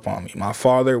gave up on me. My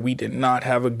father, we did not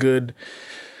have a good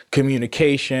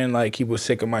communication. Like, he was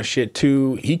sick of my shit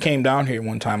too. He came down here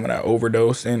one time when I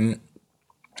overdosed, and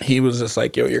he was just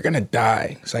like, yo, you're going to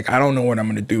die. It's like, I don't know what I'm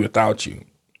going to do without you.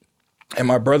 And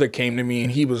my brother came to me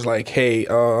and he was like, hey,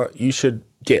 you should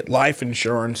get life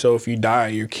insurance so if you die,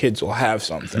 your kids will have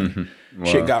something. Wow.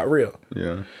 Shit got real.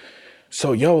 Yeah.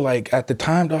 So, yo, like, at the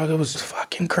time, dog, it was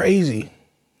fucking crazy.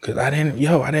 Because I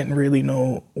didn't really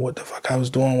know what the fuck I was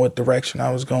doing, what direction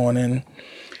I was going in.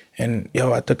 And,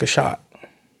 yo, I took a shot. You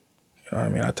know what I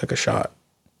mean? I took a shot.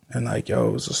 And, like, yo,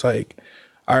 it was just like,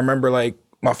 I remember, like,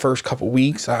 my first couple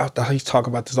weeks, I used to talk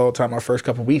about this all the time, my first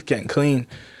couple weeks getting clean.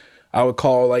 I would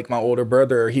call, like, my older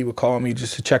brother, or he would call me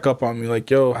just to check up on me, like,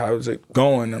 yo, how's it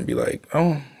going? And I'd be like,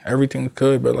 oh, everything's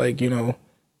good, but, like, you know,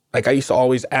 like, I used to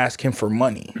always ask him for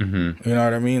money. You know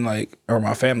what I mean? Like, or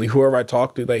my family, whoever I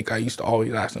talked to, like, I used to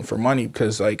always ask them for money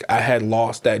because, like, I had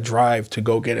lost that drive to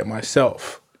go get it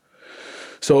myself.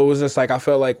 So it was just like, I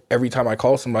felt like every time I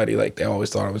called somebody, like, they always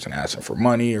thought I was going to ask them for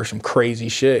money or some crazy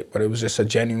shit. But it was just a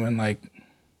genuine, like,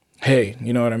 hey,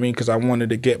 you know what I mean? Because I wanted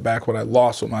to get back what I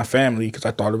lost with my family because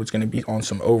I thought it was going to be on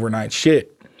some overnight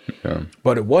shit. Yeah.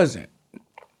 But it wasn't.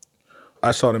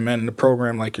 I saw the men in the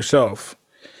program like yourself.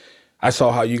 I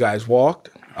saw how you guys walked.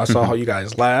 I saw how you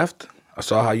guys laughed. I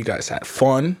saw how you guys had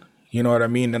fun. You know what I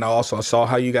mean? And I also saw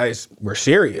how you guys were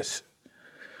serious.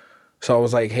 So I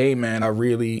was like, hey, man, I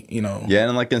really, you know. Yeah,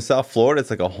 and like in South Florida,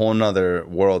 it's like a whole nother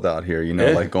world out here. You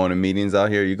know, like going to meetings out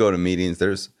here. You go to meetings,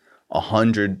 there's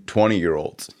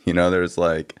 120-year-olds. You know, there's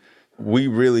like, we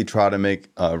really try to make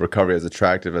recovery as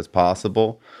attractive as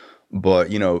possible.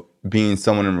 But, you know, being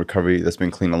someone in recovery that's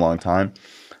been clean a long time,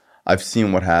 I've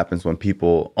seen what happens when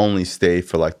people only stay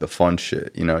for like the fun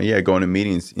shit. You know, yeah, going to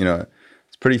meetings, you know,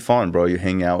 it's pretty fun, bro. You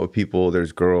hang out with people,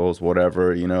 there's girls,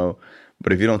 whatever, you know.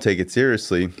 But if you don't take it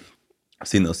seriously, I've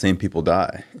seen those same people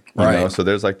die. You know? So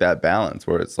there's like that balance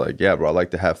where it's like, yeah, bro, I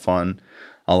like to have fun.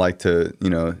 I like to,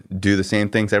 you know, do the same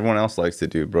things everyone else likes to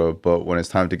do, bro. But when it's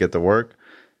time to get to work,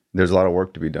 there's a lot of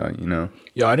work to be done, you know?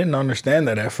 Yo, I didn't understand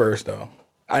that at first, though.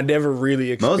 I never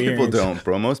really experienced. Most people don't,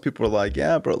 bro. Most people are like,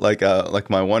 yeah, bro. Like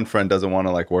my one friend doesn't want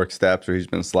to like work steps, or he's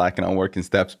been slacking on working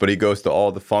steps, but he goes to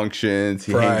all the functions.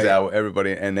 He hangs out with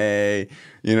everybody in NA.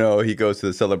 You know, he goes to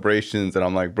the celebrations, and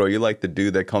I'm like, bro, you're like the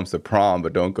dude that comes to prom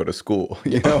but don't go to school.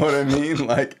 You know what I mean?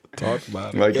 Like, talk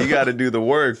about it. Like, you got to do the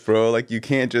work, bro. Like, you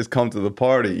can't just come to the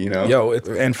party. You know? Yo,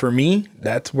 and for me,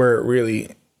 that's where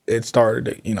it started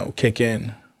to, you know, kick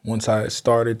in. Once I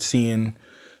started seeing,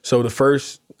 so the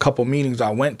first couple meetings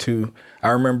I went to, I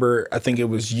remember, I think it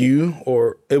was you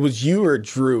or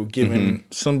Drew giving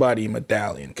somebody a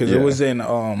medallion because it was in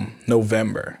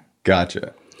November.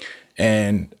 Gotcha.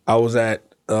 And I was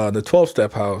at the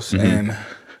 12-step house and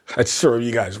I saw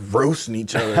you guys roasting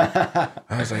each other.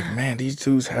 I was like, man, these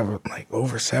dudes have like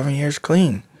over 7 years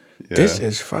clean. Yeah. This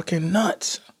is fucking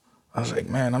nuts. I was like,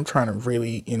 man, I'm trying to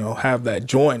really, you know, have that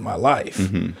joy in my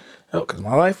life. Because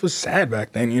my life was sad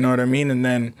back then, you know what I mean? And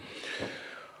then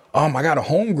I got a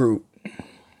home group.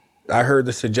 I heard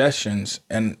the suggestions,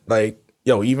 and like,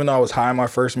 yo, even though I was high in my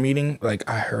first meeting, like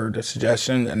I heard the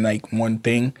suggestion, and like one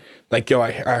thing, like, yo,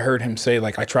 I heard him say,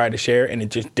 like, I tried to share and it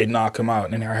just did not come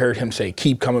out. And I heard him say,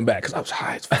 keep coming back, because I was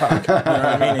high as fuck. You know what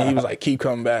I mean? And he was like, keep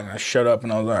coming back. And I shut up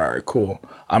and I was like, all right, cool.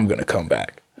 I'm going to come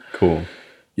back. Cool.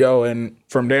 Yo, and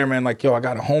from there, man, like, yo, I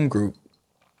got a home group,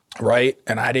 right?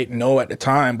 And I didn't know at the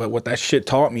time, but what that shit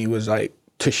taught me was like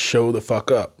to show the fuck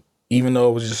up. Even though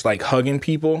it was just like hugging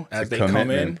people as they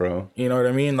come in, bro. You know what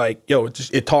I mean? Like, yo,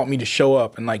 it taught me to show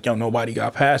up and like, yo, nobody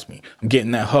got past me. I'm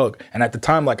getting that hug. And at the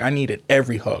time, like, I needed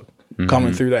every hug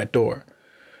coming through that door.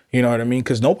 You know what I mean?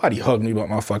 Because nobody hugged me but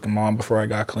my fucking mom before I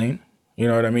got clean. You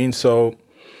know what I mean? So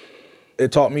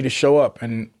it taught me to show up.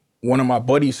 And one of my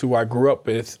buddies who I grew up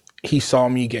with, he saw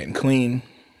me getting clean.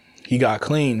 He got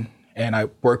clean, and I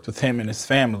worked with him and his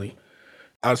family.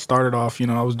 I started off, you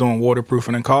know, I was doing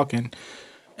waterproofing and caulking.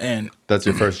 And that's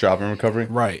your first job in recovery?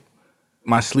 Right.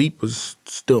 My sleep was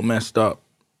still messed up.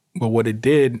 But what it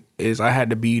did is I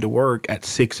had to be to work at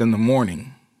 6 a.m.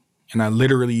 And I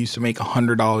literally used to make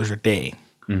 $100 a day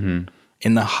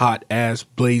in the hot ass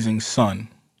blazing sun.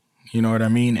 You know what I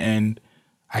mean? And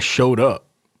I showed up.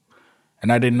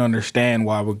 And I didn't understand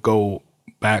why I would go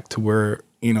back to where,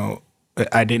 you know,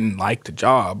 I didn't like the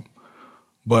job.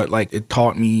 But like, it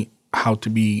taught me how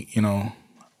to be, you know,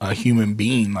 a human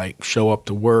being, like show up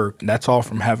to work. That's all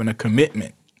from having a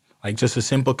commitment. Like just a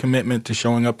simple commitment to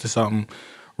showing up to something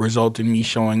resulted in me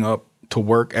showing up to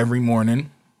work every morning.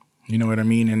 You know what I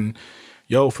mean? And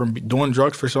yo, from doing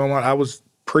drugs for so long, I was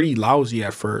pretty lousy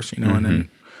at first, you know, and then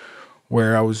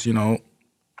where I was, you know,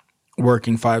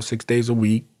 working 5-6 days a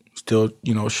week, still,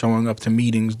 you know, showing up to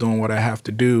meetings, doing what I have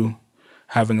to do,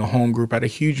 having a home group at a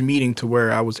huge meeting to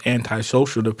where I was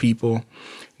antisocial to people,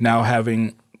 now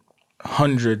having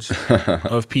hundreds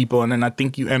of people. And then I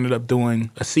think you ended up doing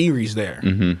a series there,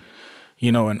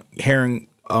 you know, and hearing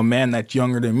a man that's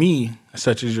younger than me,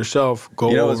 such as yourself, go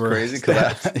over. You know what's crazy?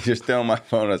 Because you're still on my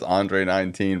phone as Andre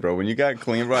 19, bro. When you got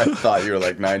clean, bro, I thought you were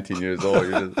like 19 years old.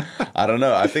 You're just, I don't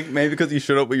know. I think maybe because you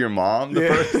showed up with your mom the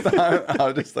first time, I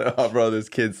was just like, oh, bro, this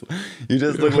kid's, you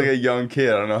just look like a young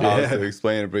kid. I don't know how else to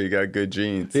explain it, but you got good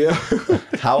genes. Yeah.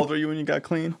 How old were you when you got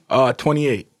clean?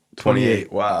 28.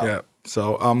 28. Wow. Yeah.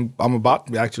 So I'm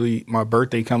about, actually, my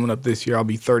birthday coming up this year, I'll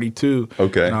be 32.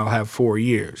 Okay. And I'll have 4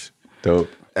 years. Dope.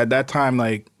 At that time,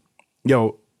 like,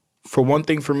 yo, for one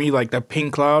thing for me, like that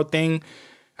pink cloud thing,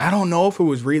 I don't know if it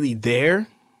was really there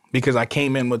because I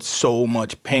came in with so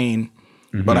much pain,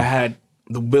 but I had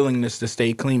the willingness to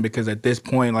stay clean because at this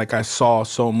point, like I saw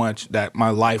so much that my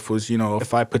life was, you know,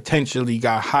 if I potentially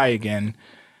got high again,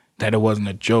 that it wasn't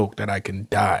a joke, that I can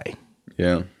die.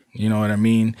 Yeah. You know what I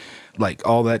mean? Like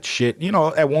all that shit. You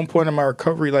know, at one point in my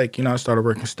recovery, like, you know, I started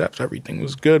working steps. Everything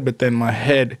was good. But then my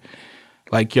head,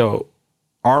 like, yo,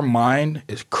 our mind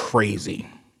is crazy.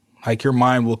 Like your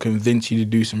mind will convince you to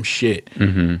do some shit.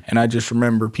 And I just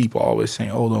remember people always saying,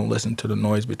 oh, don't listen to the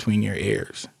noise between your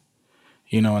ears.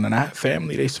 You know, and then I have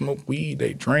family, they smoke weed,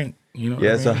 they drink. You know what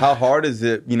I mean? So how hard is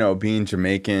it, you know, being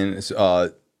Jamaican,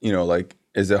 you know, like,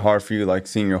 is it hard for you, like,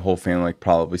 seeing your whole family, like,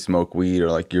 probably smoke weed or,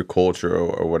 like, your culture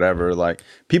or whatever? Like,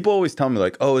 people always tell me,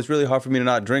 like, oh, it's really hard for me to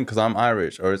not drink because I'm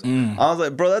Irish. Or I was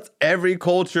like, bro, that's every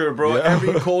culture, bro. Yeah.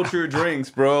 Every culture drinks,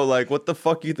 bro. Like, what the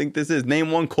fuck you think this is?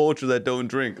 Name one culture that don't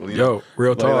drink. You know? Yo,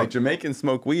 real talk. Like, Jamaicans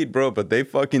smoke weed, bro, but they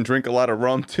fucking drink a lot of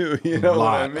rum, too. You know what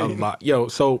I mean? A lot. Yo,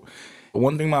 so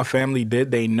one thing my family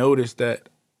did, they noticed that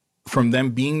from them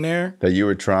being there, that you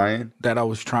were trying, that I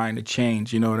was trying to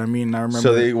change. You know what I mean? I remember.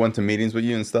 So they went to meetings with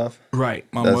you and stuff. Right.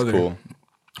 That's cool.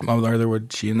 My mother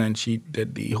would, and then she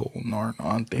did the whole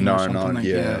Nar-Anon thing or something like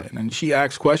that. And then she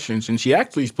asked questions, and she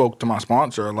actually spoke to my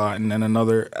sponsor a lot. And then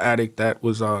another addict that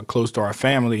was close to our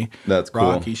family, that's cool.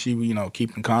 Rocky, she, you know,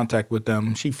 keep in contact with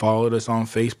them. She followed us on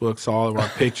Facebook, saw all of our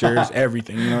pictures,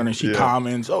 everything, you know, and then she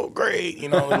comments, oh, great, you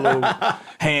know, little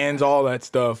hands, all that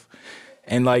stuff.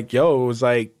 And like, yo, it was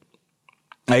like,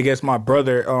 I guess my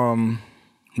brother,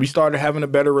 we started having a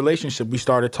better relationship. We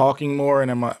started talking more, and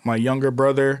then my younger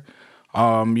brother,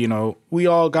 you know, we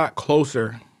all got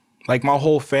closer. Like my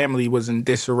whole family was in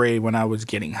disarray when I was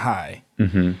getting high.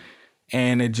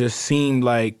 And it just seemed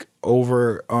like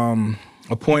over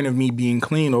a point of me being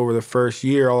clean over the first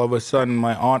year, all of a sudden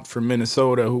my aunt from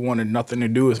Minnesota who wanted nothing to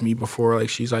do with me before, like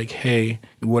she's like, hey,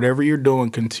 whatever you're doing,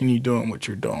 continue doing what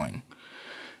you're doing.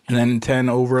 And then 10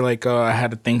 over, like, I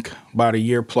had to think about a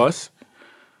year plus.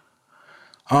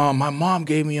 My mom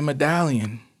gave me a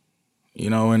medallion, you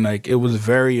know, and, like, it was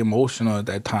very emotional at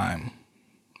that time.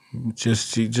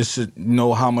 Just to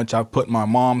know how much I put my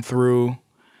mom through,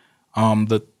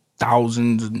 the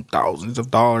thousands and thousands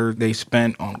of dollars they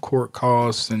spent on court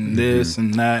costs and this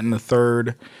and that and the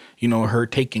third. You know, her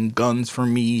taking guns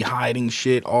from me, hiding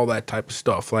shit, all that type of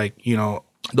stuff. Like, you know,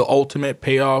 the ultimate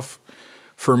payoff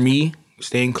for me,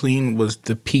 staying clean, was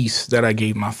the peace that I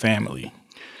gave my family.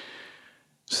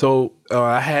 So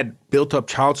I had built up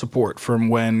child support from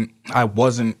when I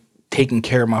wasn't taking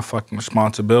care of my fucking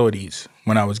responsibilities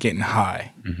when I was getting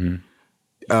high.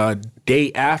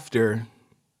 Day after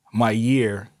my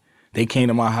year, they came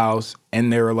to my house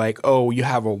and they were like, "Oh, you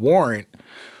have a warrant."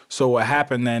 So what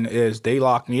happened then is they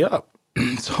locked me up.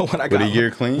 So when I got with a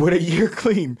year clean? With a year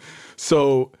clean.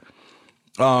 So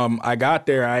I got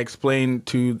there. I explained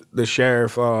to the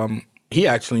sheriff. He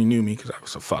actually knew me because I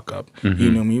was a fuck up. He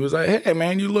knew me. He was like, "Hey,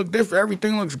 man, you look different.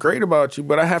 Everything looks great about you,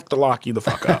 but I have to lock you the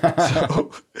fuck up."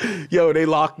 So, they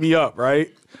locked me up, right?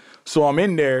 So I'm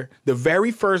in there. The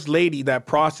very first lady that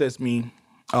processed me,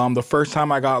 the first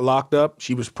time I got locked up,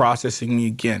 she was processing me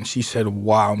again. She said,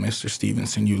 "Wow, Mr.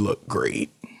 Stevenson, you look great.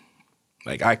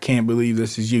 Like, I can't believe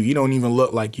this is you. You don't even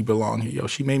look like you belong here." Yo,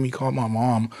 she made me call my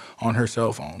mom on her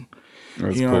cell phone.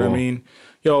 That's you know cool. what I mean?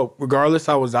 Yo, regardless,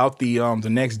 I was out the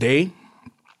next day.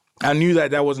 I knew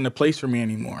that wasn't a place for me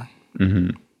anymore.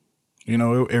 You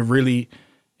know,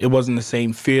 it wasn't the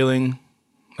same feeling.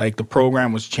 Like, the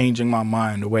program was changing my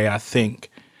mind, the way I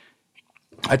think.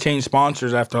 I changed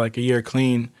sponsors after like a year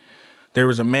clean. There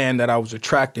was a man that I was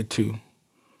attracted to.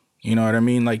 You know what I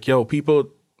mean? Like, yo, people,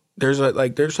 there's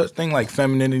such thing like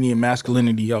femininity and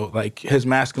masculinity. Yo, like, his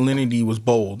masculinity was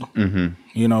bold.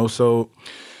 You know, so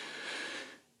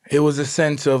it was a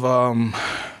sense of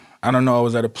I don't know, I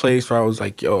was at a place where I was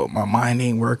like, yo, my mind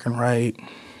ain't working right.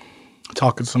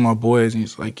 Talking to my boys, and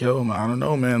he's like, yo, I don't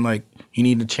know, man, like, you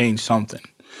need to change something.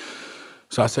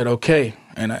 So I said, okay.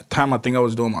 And at the time, I think I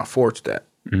was doing my fourth step,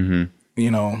 you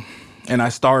know, and I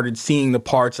started seeing the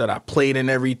parts that I played in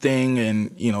everything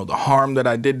and, you know, the harm that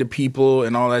I did to people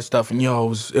and all that stuff. And,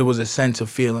 yo, it was a sense of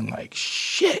feeling like,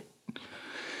 shit.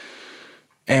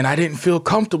 And I didn't feel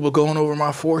comfortable going over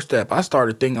my fourth step. I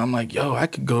started thinking, I'm like, yo, I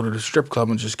could go to the strip club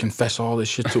and just confess all this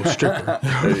shit to a stripper.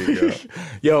 There you go.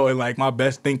 Yo, and like, my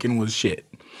best thinking was shit.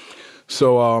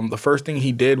 So the first thing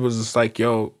he did was just like,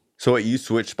 yo. So what, you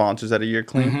switched sponsors at a year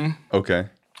clean? Okay.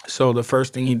 So the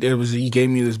first thing he did was he gave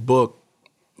me this book,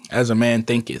 As a Man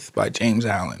Thinketh, by James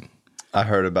Allen. I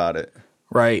heard about it.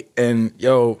 Right. And,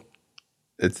 yo.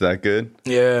 It's that good?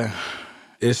 Yeah.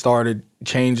 It started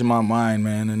changing my mind,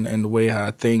 man, and the way how I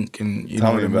think. And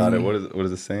Tell me about it. What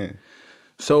is it saying?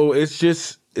 So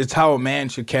it's how a man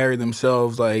should carry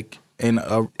themselves, like, in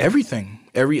everything,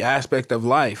 every aspect of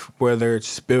life, whether it's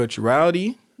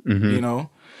spirituality, you know,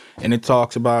 and it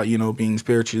talks about, you know, being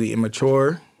spiritually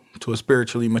immature to a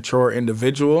spiritually mature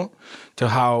individual, to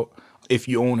how if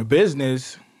you own a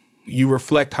business, you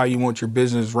reflect how you want your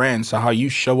business ran. So how you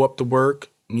show up to work,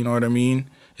 you know what I mean,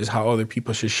 is how other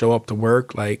people should show up to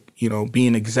work. Like, you know, be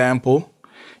an example,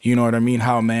 you know what I mean,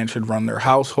 how a man should run their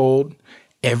household,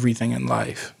 everything in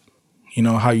life, you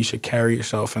know, how you should carry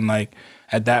yourself. And like,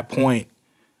 at that point,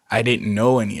 I didn't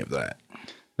know any of that.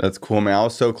 That's cool, man. I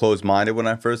was so close-minded when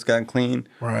I first got clean.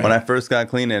 Right. When I first got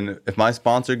clean, and if my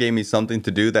sponsor gave me something to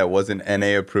do that wasn't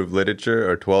NA-approved literature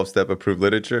or 12-step approved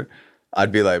literature,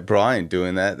 I'd be like, bro, I ain't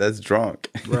doing that. That's drunk.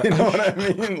 Right. You know what I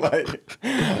mean?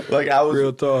 Like I was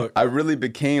real talk. I really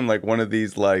became like one of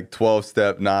these like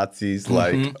 12-step Nazis.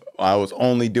 Like I was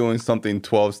only doing something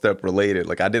 12-step related.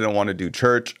 Like I didn't want to do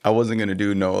church. I wasn't gonna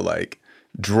do no like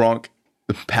drunk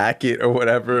packet or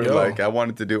whatever. Yo. Like I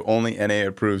wanted to do only NA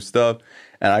approved stuff.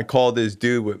 And I called this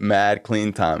dude with mad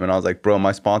clean time, and I was like, bro,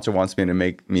 my sponsor wants me to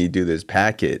make me do this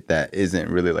packet that isn't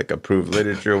really like approved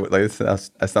literature. Like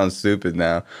that sounds stupid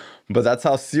now, but that's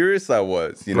how serious I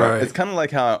was. You know, Right. It's kind of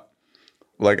like how,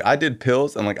 like I did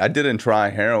pills and like I didn't try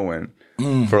heroin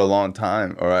for a long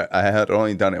time, or I had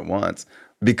only done it once.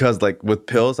 Because like with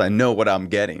pills, I know what I'm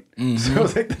getting. So it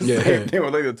was like the same thing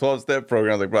with like the 12-step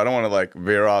program. I was like, bro, I don't want to like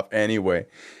veer off anyway.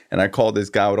 And I called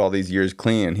this guy with all these years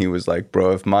clean, and he was like,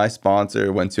 bro, if my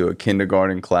sponsor went to a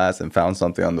kindergarten class and found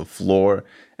something on the floor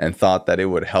and thought that it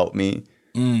would help me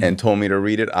and told me to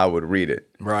read it, I would read it.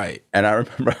 Right. And I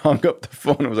remember I hung up the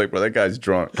phone and was like, bro, that guy's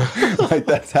drunk. Like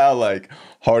that's how like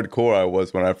hardcore I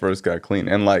was when I first got clean.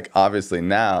 And like obviously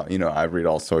now, you know, I read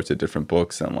all sorts of different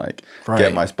books and like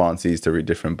get my sponsees to read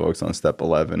different books on step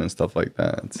 11 and stuff like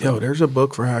that. So. Yo, there's a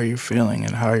book for how you're feeling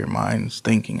and how your mind's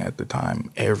thinking at the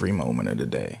time, every moment of the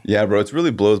day. Yeah, bro, it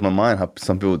really blows my mind how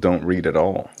some people don't read at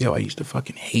all. Yo, I used to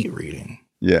fucking hate reading.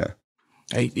 Yeah.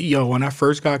 Yo, when I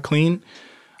first got clean,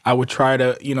 I would try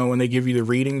to, you know, when they give you the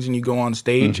readings and you go on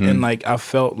stage, and like I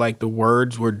felt like the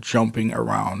words were jumping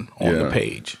around on the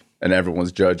page. and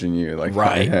everyone's judging you. Like,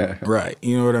 Right, yeah. right.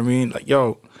 You know what I mean? Like,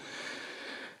 yo,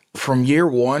 from year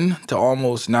one to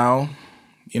almost now,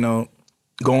 you know,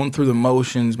 going through the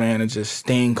motions, man, and just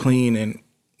staying clean and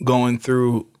going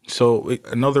through. So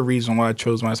another reason why I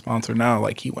chose my sponsor now,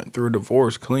 like he went through a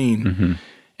divorce clean,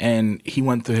 and he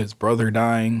went through his brother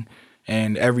dying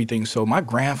and everything. So my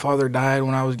grandfather died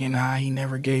when I was getting high. He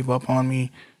never gave up on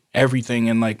me. Everything.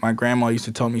 And like my grandma used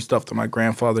to tell me stuff that my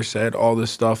grandfather said, all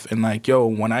this stuff. And like, yo,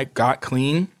 when I got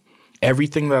clean,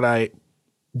 everything that I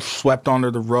swept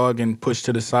under the rug and pushed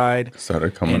to the side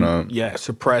Started coming up. Yeah,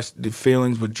 suppressed the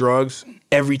feelings with drugs,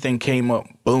 everything came up,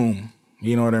 boom.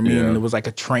 You know what I mean? Yeah. And it was like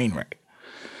a train wreck.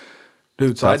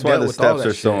 Dude, so That's I why dealt the with all steps that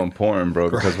are so shit. important, bro.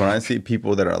 Because when I see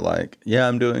people that are like, yeah,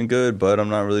 I'm doing good, but I'm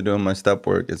not really doing my step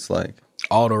work, it's like,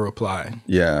 Auto reply.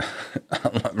 yeah.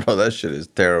 I'm like, bro, that shit is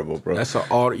terrible, bro. That's an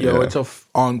auto. Yo, Yeah. it's a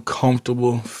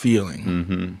uncomfortable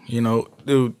feeling. You know,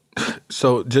 dude.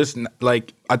 So just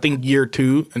like I think year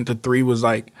 2 into 3 was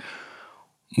like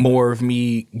more of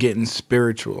me getting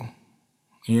spiritual.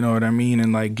 You know what I mean?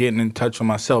 And like getting in touch with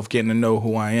myself, getting to know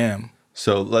who I am.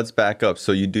 So let's back up.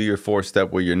 So you do your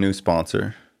 4-step with your new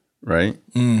sponsor, right?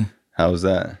 How was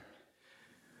that?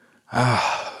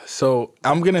 So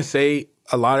I'm gonna say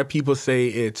a lot of people say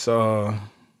it's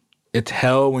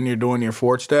hell when you're doing your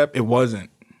 4th step. It wasn't.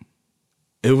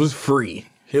 It was free.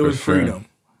 It was sure. freedom.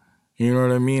 You know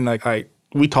what I mean? Like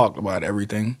we talked about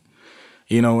everything.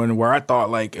 You know, and where I thought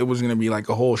like it was gonna be like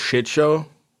a whole shit show,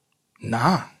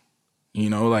 nah. You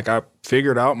know, like I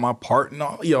figured out my part and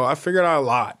all. Yo, I figured out a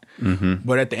lot.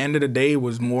 But at the end of the day, it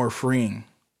was more freeing.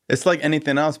 It's like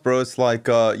anything else, bro. It's like,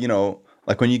 you know,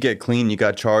 like when you get clean, you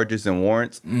got charges and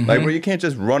warrants. Like where you can't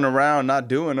just run around not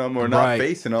doing them or not Right.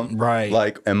 facing them. Right.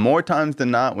 Like, and more times than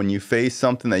not, when you face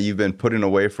something that you've been putting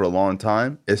away for a long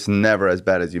time, it's never as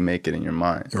bad as you make it in your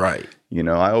mind. Right. You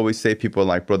know, I always say people are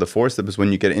like, bro, the 4th step is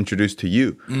when you get introduced to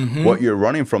you. What you're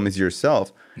running from is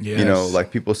yourself. You know, Yes.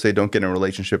 like people say, don't get in a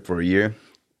relationship for a year.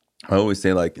 I always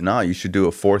say like, nah, you should do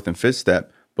a 4th and 5th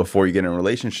step before you get in a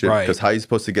relationship. Right. Because how are you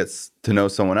supposed to get to know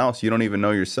someone else? You don't even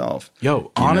know yourself.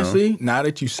 Yo, honestly, now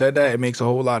that you said that, it makes a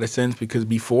whole lot of sense because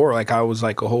before, like, I was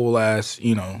like a whole ass,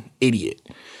 you know, idiot.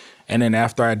 And then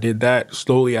after I did that,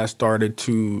 slowly I started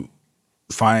to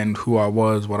find who I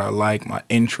was, what I like, my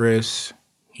interests,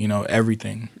 you know,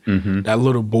 everything. That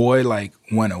little boy, like,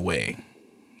 went away,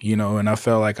 you know, and I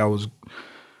felt like I was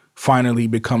finally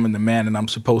becoming the man that I'm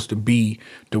supposed to be,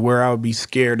 to where I would be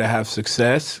scared to have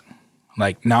success.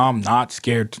 Like, now I'm not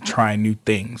scared to try new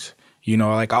things. You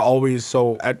know, like I always,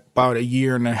 so at about a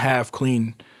year and a half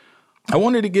clean, I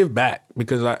wanted to give back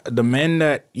because the men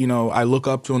that, you know, I look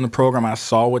up to in the program, I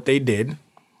saw what they did.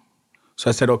 So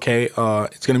I said, okay, it's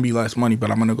going to be less money,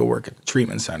 but I'm going to go work at the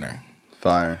treatment center.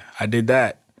 Fire. I did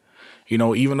that. You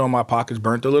know, even though my pockets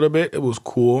burnt a little bit, it was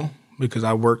cool because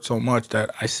I worked so much that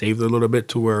I saved a little bit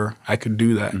to where I could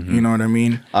do that. You know what I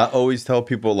mean? I always tell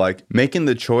people like making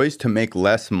the choice to make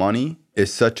less money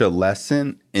is such a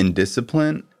lesson in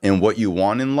discipline and what you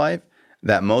want in life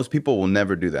that most people will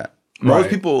never do that. Most Right.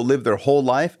 people will live their whole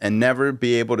life and never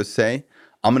be able to say,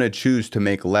 I'm going to choose to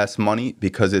make less money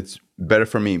because it's better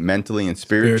for me mentally and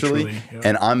spiritually. yeah.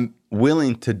 And I'm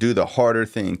willing to do the harder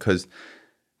thing because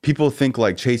people think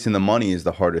like chasing the money is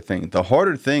the harder thing. The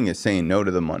harder thing is saying no to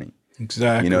the money.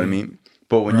 Exactly. You know what I mean?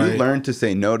 But when you Right. learn to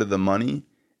say no to the money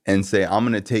and say, I'm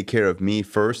going to take care of me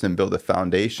first and build a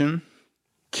foundation,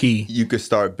 Key. you could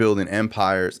start building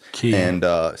empires Key. and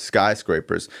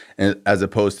skyscrapers, and as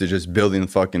opposed to just building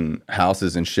fucking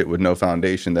houses and shit with no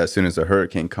foundation that as soon as a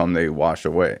hurricane come, they wash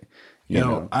away. You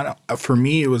know? I don't, for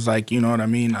me, it was like, you know what I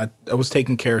mean? I was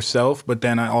taking care of self, but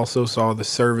then I also saw the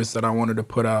service that I wanted to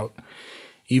put out.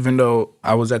 Even though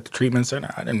I was at the treatment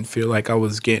center, I didn't feel like I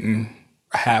was getting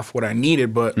half what I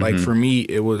needed. But like for me,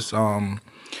 it was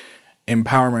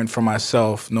empowerment for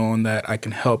myself, knowing that I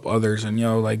can help others. And,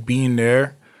 like being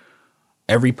there,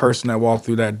 every person that walked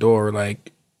through that door,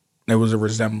 like there was a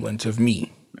resemblance of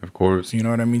me. Of course. You know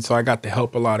what I mean? So I got to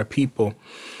help a lot of people,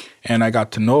 and I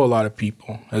got to know a lot of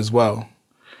people as well.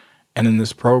 And in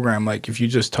this program, like if you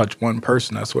just touch one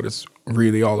person, that's what it's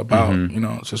really all about. You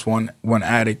know, it's just one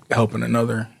addict helping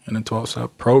another in a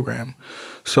 12-step program.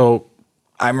 So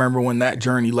I remember when that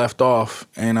journey left off,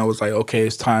 and I was like, okay,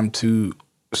 it's time to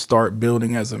start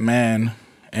building as a man.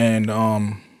 And,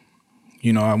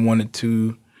 you know, I wanted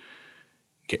to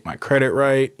get my credit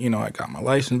right. You know, I got my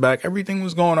license back. Everything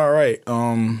was going all right.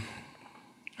 And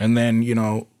then, you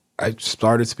know, I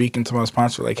started speaking to my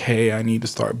sponsor like, hey, I need to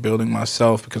start building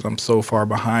myself because I'm so far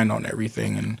behind on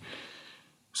everything. And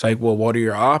it's like, well, what are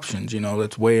your options? You know,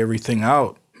 let's weigh everything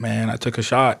out. Man, I took a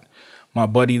shot. My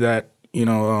buddy that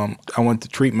I went to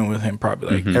treatment with him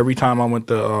probably. Like every time I went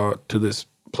to this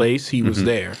place, he was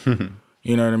there.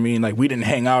 You know what I mean? Like we didn't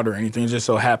hang out or anything. It just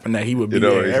so happened that he would be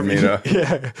there every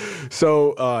Yeah.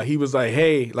 So he was like,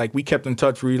 hey, like we kept in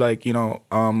touch. We like,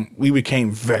 we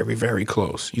became very, very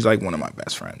close. He's like one of my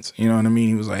best friends. You know what I mean?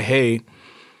 He was like, hey,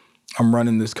 I'm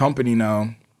running this company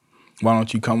now. Why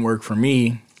don't you come work for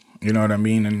me? You know what I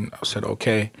mean? And I said,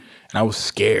 okay. And I was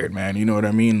scared, man. You know what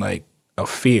I mean? Like a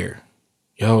fear.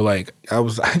 Like I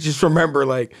just remember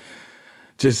like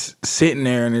just sitting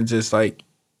there and it just like,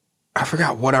 I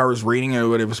forgot what I was reading,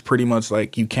 but it was pretty much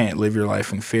like you can't live your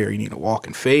life in fear. You need to walk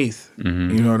in faith. You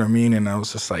know what I mean? And I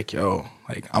was just like,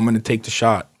 like I'm going to take the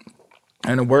shot.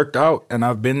 And it worked out. And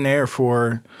I've been there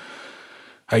for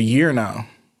a year now.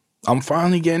 I'm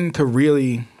finally getting to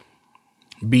really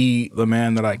be the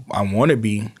man that I want to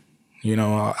be.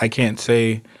 I can't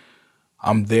say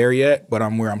I'm there yet, but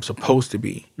I'm where I'm supposed to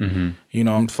be.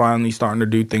 I'm finally starting to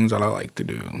do things that I like to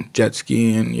do. Jet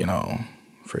skiing,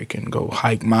 freaking go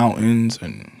hike mountains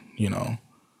and,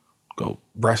 go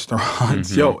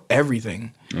restaurants,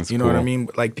 everything. That's you know cool. what I mean?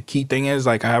 But like the key thing is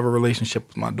like I have a relationship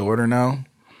with my daughter now,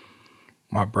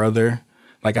 my brother.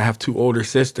 Like I have 2 older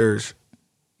sisters.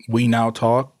 We now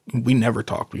talk. We never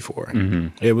talked before.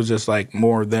 It was just like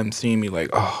more of them seeing me like,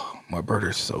 oh, my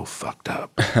brother's so fucked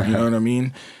up. You know what I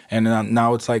mean? And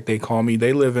now it's like they call me.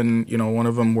 They live in, one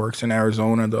of them works in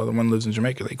Arizona. The other one lives in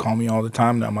Jamaica. They call me all the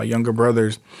time now. My younger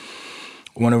brothers,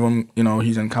 one of them,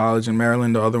 he's in college in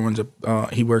Maryland. The other one's,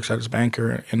 he works at his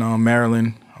banker in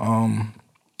Maryland.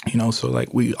 So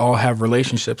like we all have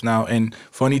relationships now. And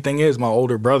funny thing is, my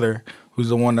older brother, who's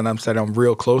the one that I'm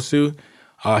real close to,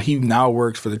 he now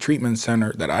works for the treatment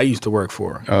center that I used to work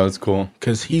for. Oh, that's cool.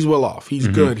 Because he's well off. He's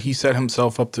good. He set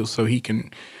himself up so he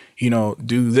can,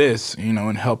 do this,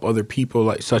 and help other people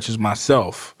like such as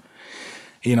myself.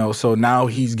 So now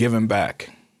he's giving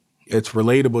back. It's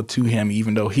relatable to him,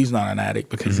 even though he's not an addict,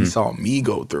 because he saw me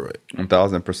go through it.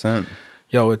 1,000%.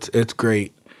 It's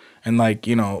great. And like,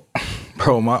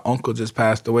 bro, my uncle just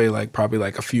passed away like probably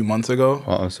like a few months ago.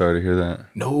 Oh, I'm sorry to hear that.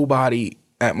 Nobody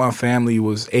at my family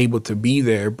was able to be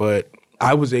there, but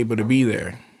I was able to be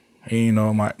there. And,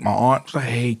 my aunt was like,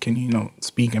 hey, can you,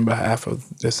 speak in behalf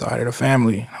of this side of the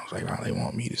family? And I was like, oh, they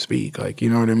want me to speak. Like, you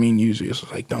know what I mean? Usually it's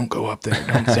like, don't go up there.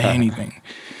 Don't say anything.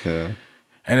 Yeah.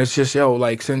 And it's just,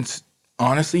 like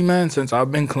honestly, man, since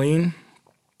I've been clean,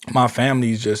 my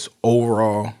family's just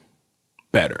overall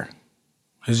better.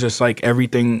 It's just like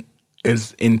everything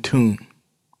is in tune.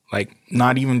 Like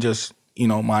not even just,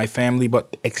 my family,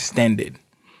 but extended.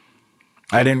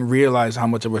 I didn't realize how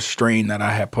much of a strain that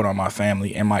I had put on my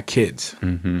family and my kids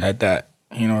at that.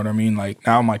 You know what I mean? Like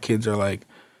now my kids are like,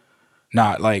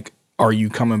 not like, are you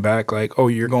coming back? Like, oh,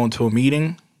 you're going to a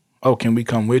meeting? Oh, can we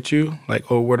come with you? Like,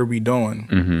 oh, what are we doing?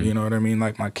 You know what I mean?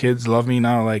 Like my kids love me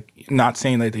now. Like not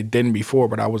saying that they didn't before,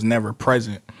 but I was never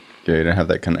present. Yeah, you didn't have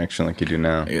that connection like you do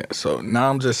now. Yeah, so now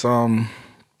I'm just, I'm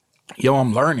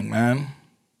learning, man.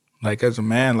 Like as a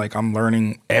man, like I'm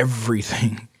learning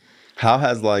everything. How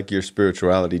has like your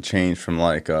spirituality changed from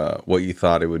like what you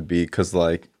thought it would be? Because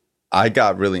like I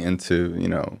got really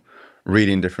into,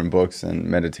 reading different books and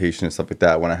meditation and stuff like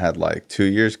that when I had like 2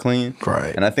 years clean.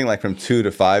 Right. And I think like from 2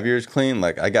 to 5 years clean,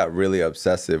 like I got really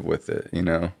obsessive with it,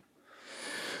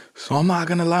 So I'm not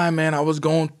gonna lie, man. I was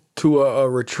going to a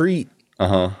retreat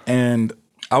and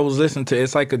I was listening to,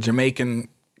 it's like a Jamaican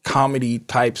comedy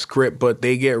type script, but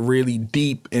they get really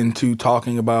deep into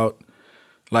talking about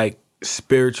like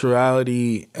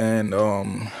spirituality and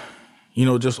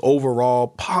just overall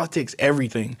politics,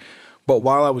 everything. But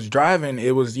while I was driving,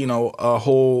 it was a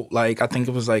whole like I think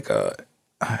it was like an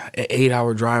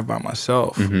 8-hour drive by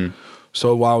myself.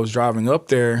 So while I was driving up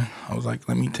there, I was like,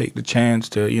 let me take the chance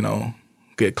to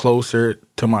get closer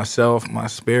to myself, my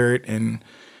spirit, and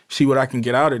see what I can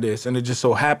get out of this. And it just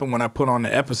so happened when I put on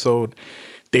the episode,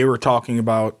 they were talking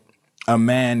about a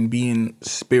man being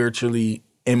spiritually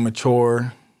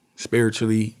immature,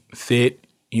 spiritually fit,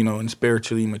 and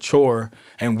spiritually mature,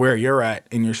 and where you're at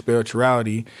in your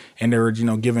spirituality. And they were,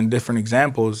 giving different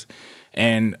examples.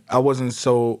 And I wasn't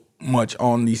so much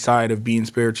on the side of being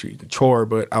spiritually mature,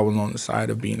 but I was on the side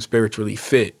of being spiritually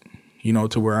fit,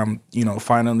 to where I'm,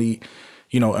 finally,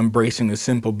 embracing the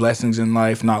simple blessings in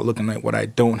life, not looking at what I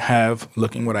don't have,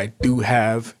 looking what I do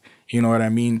have, you know what I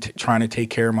mean? Trying to take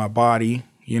care of my body,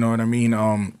 you know what I mean?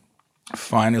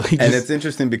 Finally. And it's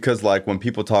interesting because like when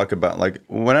people talk about like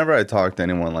whenever I talk to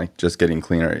anyone like just getting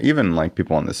cleaner, even like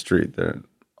people on the street, they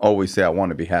always say I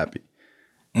want to be happy.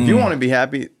 If you want to be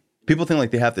happy, People think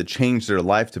like they have to change their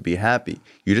life to be happy.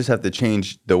 You just have to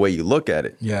change the way you look at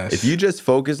it. Yes. If you just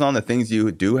focus on the things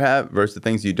you do have versus the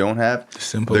things you don't have,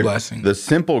 Simple blessing. The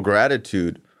simple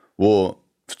gratitude will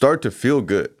start to feel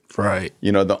good. Right.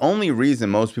 You know, the only reason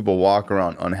most people walk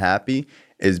around unhappy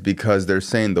is because they're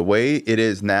saying the way it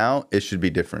is now, it should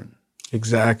be different.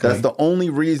 Exactly. That's the only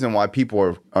reason why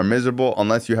people are miserable,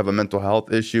 unless you have a mental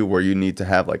health issue where you need to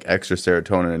have like extra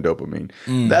serotonin and dopamine.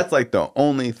 That's like the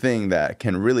only thing that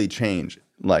can really change.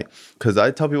 Like, because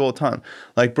I tell people all the time,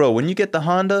 like, bro, when you get the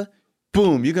Honda,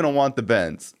 boom, you're going to want the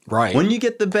Benz. Right. When you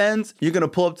get the Benz, you're going to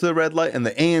pull up to the red light and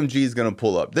the AMG is going to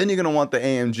pull up. Then you're going to want the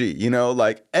AMG. You know,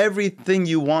 like everything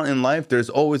you want in life, there's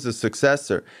always a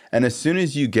successor. And as soon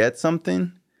as you get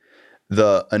something,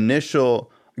 the initial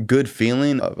good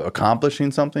feeling of accomplishing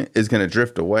something is going to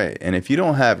drift away. And if you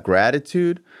don't have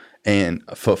gratitude and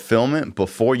fulfillment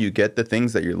before you get the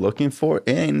things that you're looking for,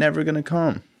 it ain't never going to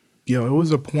come. It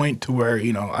was a point to where,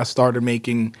 I started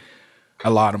making a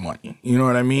lot of money. You know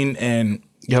what I mean? And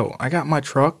I got my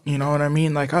truck, you know what I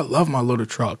mean? Like, I love my little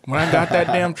truck. When I got that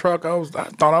damn truck, I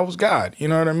thought I was God. You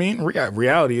know what I mean?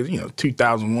 Reality is,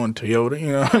 2001 Toyota,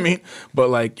 you know what I mean? But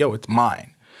like, it's mine.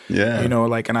 Yeah.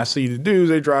 And I see the dudes,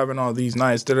 they driving all these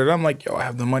nice, I'm like, I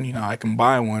have the money now, I can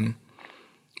buy one.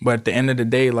 But at the end of the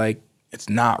day, like, it's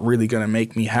not really going to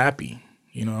make me happy,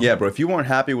 Yeah, bro, if you weren't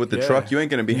happy with the truck, you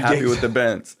ain't going to be happy with the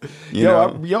Benz.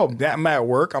 I'm at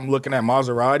work, I'm looking at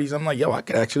Maseratis, I'm like, I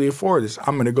could actually afford this.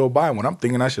 I'm going to go buy one. I'm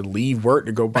thinking I should leave work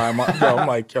to go buy my, I'm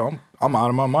like, I'm out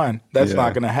of my mind. That's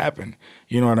not going to happen.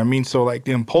 You know what I mean? So, like,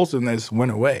 the impulsiveness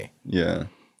went away. Yeah.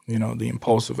 The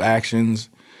impulsive actions.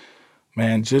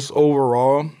 Man, just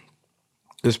overall,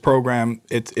 this program,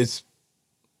 it's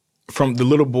from the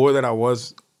little boy that I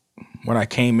was when I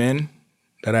came in,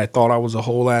 that I thought I was a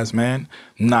whole ass man,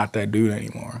 I'm not that dude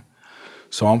anymore.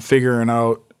 So I'm figuring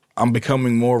out, I'm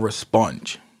becoming more of a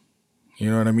sponge. You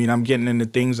know what I mean? I'm getting into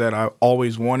things that I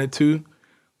always wanted to,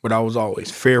 but I was always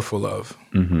fearful of.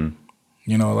 Mm-hmm.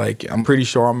 I'm pretty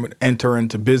sure I'm going to enter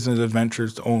into business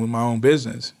adventures to own my own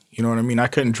business. You know what I mean? I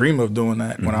couldn't dream of doing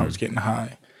that when I was getting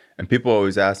high. And people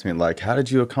always ask me, like, how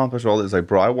did you accomplish all this? Like,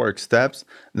 bro, I work steps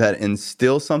that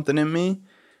instill something in me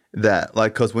that,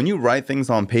 like, because when you write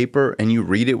things on paper and you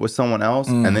read it with someone else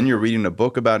and then you're reading a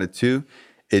book about it too,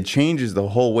 it changes the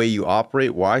whole way you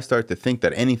operate, where I start to think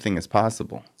that anything is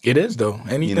possible. It is, though.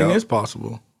 Anything is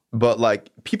possible. But, like,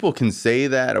 people can say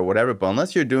that or whatever, but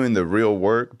unless you're doing the real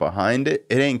work behind it,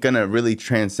 it ain't going to really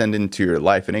transcend into your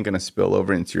life. It ain't going to spill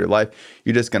over into your life.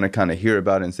 You're just going to kind of hear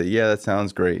about it and say, yeah, that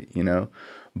sounds great,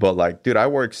 But, like, dude, I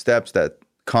work steps that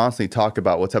constantly talk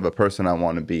about what type of person I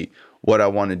want to be, what I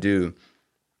want to do,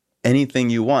 anything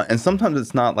you want. And sometimes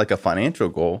it's not like a financial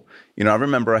goal. I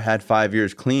remember I had 5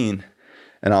 years clean,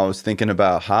 and I was thinking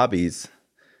about hobbies.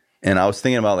 And I was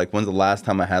thinking about, like, when's the last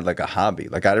time I had, like, a hobby?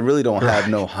 Like, I really don't have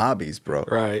no hobbies, bro.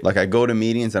 Right. Like, I go to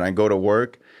meetings and I go to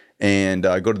work and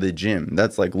I go to the gym.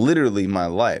 That's, like, literally my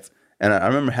life. And I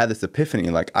remember I had this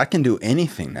epiphany, like, I can do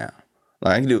anything now.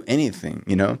 Like, I can do anything,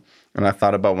 And I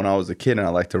thought about when I was a kid and I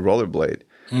liked to rollerblade.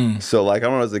 So, like, I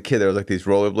remember as a kid, there was, like, these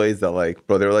rollerblades that, like,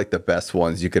 bro, they were, like, the best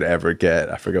ones you could ever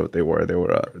get. I forget what they were. They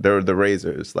were the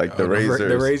Razors. Like, the Razors.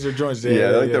 The Razor joints.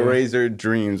 Yeah, the Razor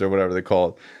Dreams or whatever they're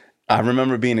called. I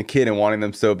remember being a kid and wanting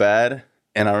them so bad.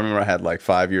 And I remember I had, like,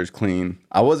 5 years clean.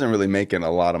 I wasn't really making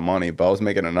a lot of money, but I was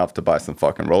making enough to buy some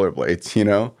fucking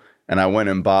rollerblades, And I went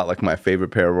and bought, like, my favorite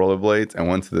pair of rollerblades and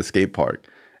went to the skate park.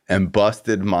 And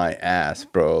busted my ass,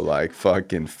 bro. Like,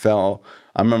 fucking fell.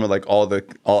 I remember, like,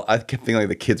 I kept thinking, like,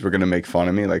 the kids were going to make fun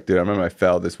of me. Like, dude, I remember I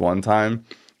fell this one time.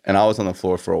 And I was on the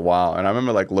floor for a while. And I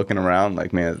remember, like, looking around,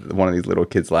 like, man, one of these little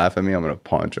kids laugh at me. I'm going to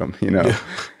punch them,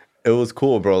 It was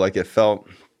cool, bro. Like, it felt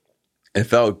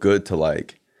good to,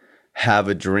 like, have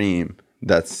a dream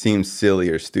that seems silly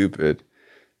or stupid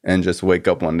and just wake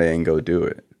up one day and go do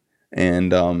it.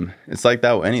 And it's like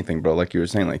that with anything, bro. Like you were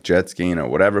saying, like jet skiing or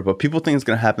whatever. But people think it's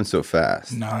going to happen so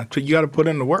fast. Nah, you got to put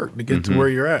in the work to get to where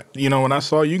you're at. When I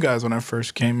saw you guys when I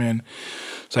first came in,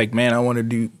 it's like, man, I want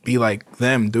to be like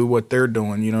them, do what they're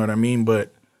doing. You know what I mean?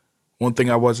 But one thing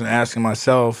I wasn't asking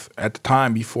myself at the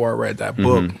time before I read that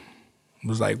book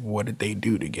was like, what did they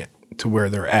do to get to where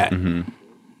they're at?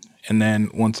 And then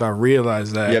once I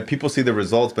realized that... Yeah, people see the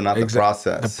results, but not the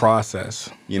process. The process.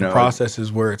 The process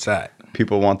is where it's at.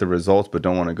 People want the results, but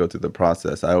don't want to go through the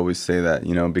process. I always say that,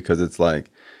 because it's like,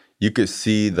 you could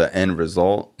see the end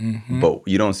result, but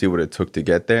you don't see what it took to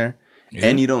get there. Yeah.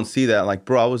 And you don't see that, like,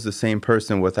 bro, I was the same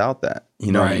person without that.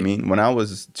 You know what I mean? When I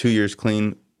was 2 years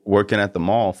clean, working at the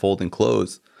mall, folding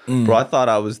clothes, bro,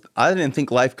 I didn't think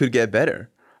life could get better.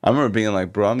 I remember being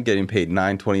like, bro, I'm getting paid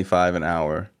 $9.25 an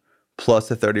hour.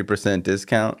 plus a 30%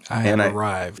 discount. I have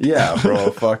arrived. Yeah,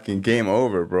 bro, fucking game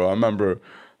over, bro. I remember,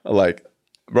 like,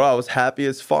 bro, I was happy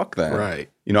as fuck then. Right.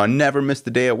 You know, I never missed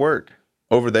a day at work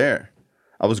over there.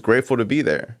 I was grateful to be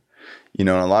there. You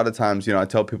know, and a lot of times, you know, I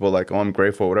tell people like, oh, I'm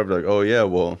grateful, whatever. Like, oh, yeah,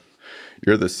 well,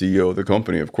 you're the CEO of the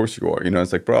company. Of course you are. You know,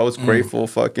 it's like, bro, I was grateful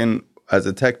fucking as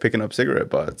a tech picking up cigarette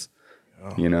butts,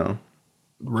 you know?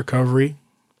 Recovery.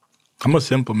 I'm a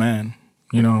simple man,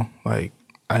 you know, like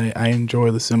I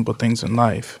enjoy the simple things in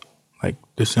life, like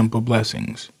the simple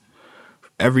blessings.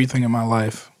 Everything in my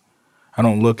life, I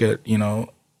don't look at, you know,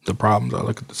 the problems. I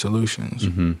look at the solutions.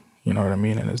 You know what I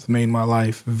mean? And it's made my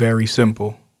life very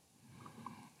simple.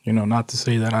 You know, not to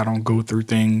say that I don't go through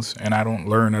things and I don't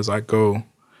learn as I go.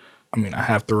 I mean, I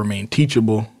have to remain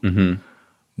teachable.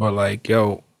 But like,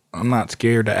 yo, I'm not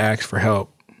scared to ask for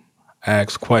help,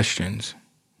 ask questions,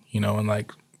 you know, and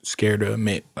like scared to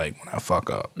admit like when I fuck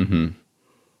up.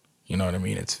 You know what I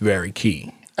mean? It's very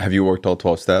key. Have you worked all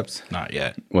 12 steps? Not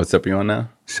yet. What step are you on now?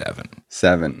 7.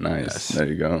 7. Nice. Yes. There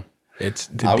you go. It's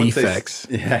the defects.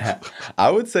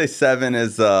 I would say 7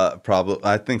 is probably,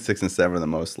 I think 6 and 7 are the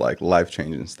most like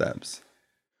life-changing steps.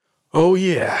 Oh,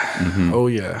 yeah. Oh,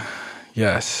 yeah.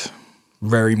 Yes.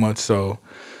 Very much so.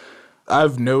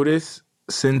 I've noticed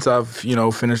since I've, you know,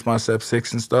 finished my step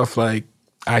 6 and stuff, like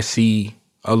I see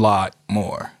a lot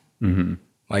more.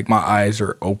 Like my eyes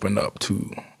are opened up to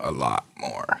a lot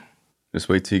more. Just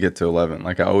wait till you get to 11.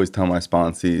 Like I always tell my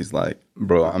sponsees, like,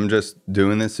 bro, I'm just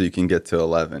doing this so you can get to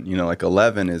 11. You know, like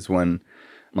 11 is when,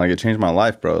 like, it changed my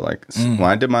life, bro. Like when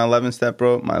I did my 11 step,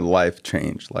 bro, my life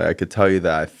changed. Like I could tell you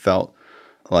that I felt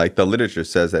like the literature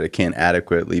says that it can't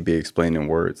adequately be explained in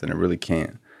words, and it really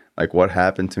can't. Like what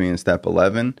happened to me in step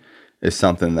 11 is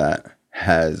something that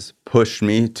has pushed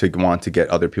me to want to get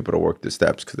other people to work the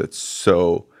steps because it's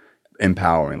so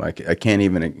empowering. Like you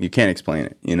can't explain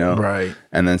it, you know? Right.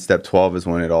 And then step 12 is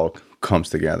when it all comes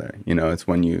together. You know, it's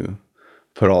when you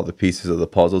put all the pieces of the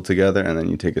puzzle together and then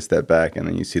you take a step back and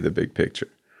then you see the big picture,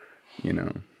 you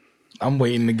know? I'm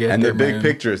waiting to get and there, the big man.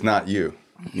 picture is not you.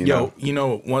 Know? You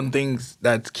know, one thing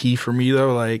that's key for me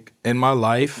though, like in my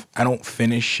life, I don't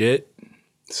finish shit.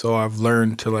 So I've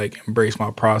learned to like embrace my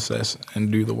process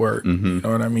and do the work. You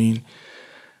know what I mean?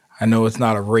 I know it's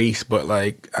not a race, but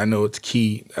like I know it's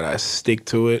key that I stick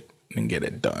to it and get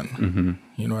it done.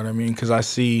 You know what I mean? Because I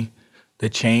see the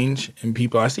change in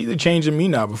people. I see the change in me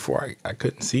now. Before I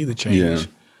couldn't see the change,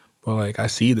 but like I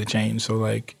see the change. So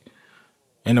like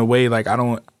in a way, like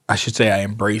I should say I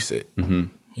embrace it. You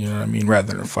know what I mean?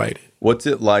 Rather than fight it. What's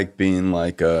it like being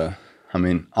like I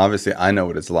mean, obviously I know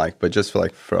what it's like, but just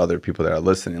for other people that are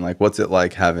listening, like what's it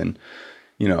like having,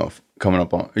 you know, coming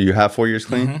up on, you have 4 years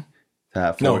clean? To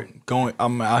have 4? No,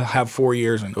 I have 4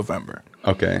 years in November.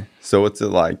 Okay. So what's it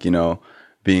like, you know,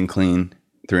 being clean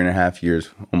 3.5 years,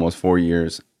 almost 4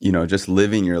 years, you know, just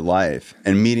living your life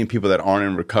and meeting people that aren't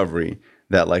in recovery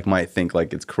that like might think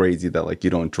like it's crazy that like you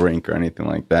don't drink or anything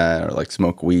like that or like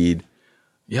smoke weed?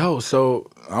 Yo, so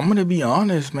I'm going to be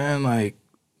honest, man, like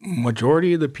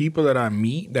majority of the people that I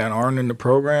meet that aren't in the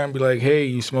program be like, hey,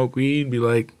 you smoke weed? Be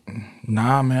like,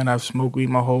 nah, man, I've smoked weed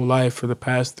my whole life. For the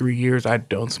past 3 years, I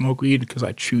don't smoke weed because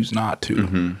I choose not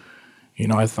to. You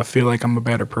know, I feel like I'm a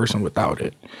better person without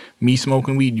it. Me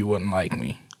smoking weed, you wouldn't like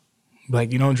me.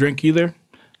 Like, you don't drink either?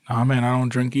 Nah, man, I don't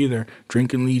drink either.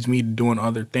 Drinking leads me to doing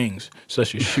other things,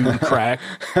 such as shooting crack,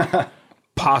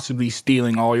 possibly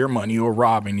stealing all your money or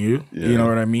robbing you. You know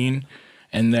what I mean?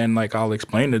 And then, like, I'll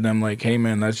explain to them, like, hey,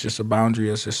 man, that's just a boundary.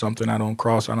 That's just something I don't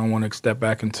cross. I don't want to step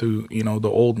back into, you know, the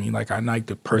old me. Like, I like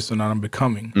the person that I'm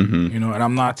becoming, you know, and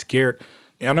I'm not scared.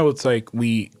 I know it's like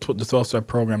the 12-step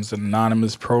program is an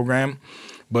anonymous program,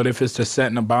 but if it's to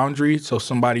setting a boundary so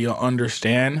somebody will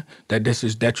understand that this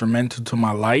is detrimental to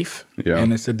my life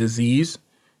and it's a disease,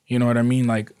 you know what I mean?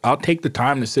 Like, I'll take the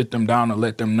time to sit them down and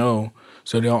let them know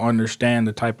so they'll understand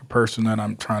the type of person that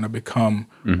I'm trying to become,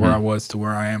 where I was to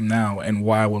where I am now, and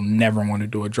why I will never want to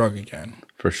do a drug again.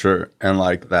 For sure. And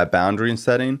like that boundary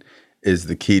setting is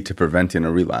the key to preventing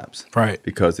a relapse. Right.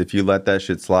 Because if you let that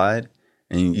shit slide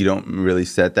and you don't really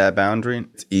set that boundary,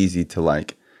 it's easy to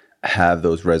like have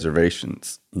those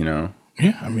reservations, you know?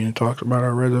 Yeah, I mean, it talks about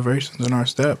our reservations and our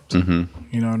steps. You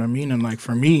know what I mean? And like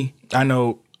for me, I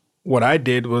know what I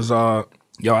did was, I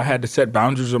had to set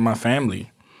boundaries with my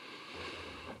family.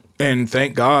 And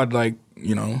thank God, like,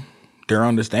 you know, their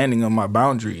understanding of my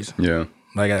boundaries. Yeah.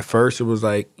 Like, at first, it was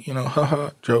like, you know, haha,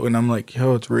 joke. And I'm like,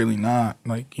 yo, it's really not.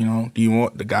 Like, you know, do you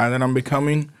want the guy that I'm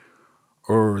becoming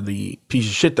or the piece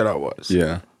of shit that I was?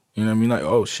 Yeah. You know what I mean? Like,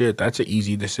 oh, shit, that's an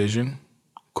easy decision.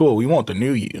 Cool, we want the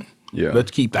new you. Yeah.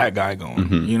 Let's keep that guy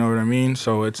going. You know what I mean?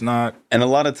 So it's not. And a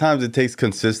lot of times it takes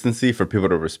consistency for people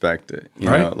to respect it. You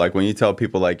know, like when you tell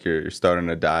people like you're starting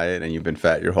a diet and you've been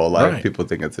fat your whole life, people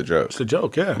think it's a joke. It's a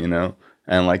joke, yeah. You know,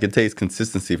 and like it takes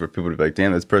consistency for people to be like,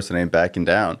 damn, this person ain't backing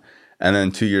down. And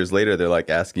then 2 years later, they're like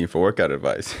asking you for workout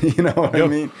advice. You know what I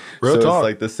mean? Real so talk. It's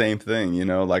like the same thing, you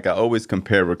know, like I always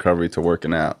compare recovery to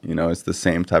working out. You know, it's the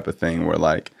same type of thing where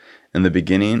like in the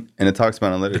beginning, and it talks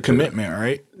about in literature. The commitment,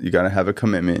 right? You got to have a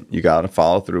commitment. You got to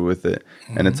follow through with it.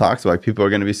 And it talks about like, people are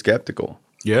going to be skeptical.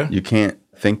 Yeah. You can't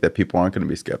think that people aren't going to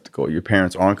be skeptical. Your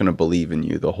parents aren't going to believe in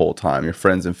you the whole time. Your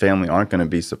friends and family aren't going to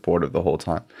be supportive the whole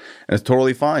time. And it's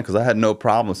totally fine because I had no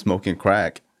problem smoking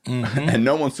crack. And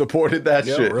no one supported that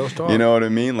shit. Real talk. You know what I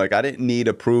mean? Like I didn't need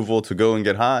approval to go and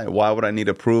get high. Why would I need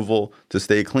approval to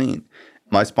stay clean?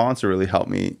 My sponsor really helped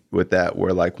me with that,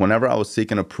 where like whenever I was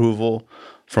seeking approval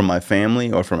from my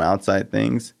family or from outside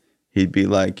things, he'd be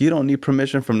like, you don't need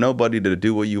permission from nobody to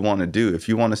do what you want to do. If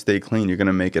you want to stay clean, you're going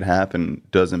to make it happen.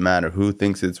 Doesn't matter who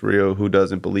thinks it's real, who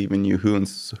doesn't believe in you, who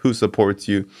supports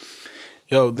you.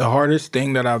 Yo, the hardest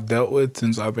thing that I've dealt with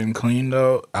since I've been clean,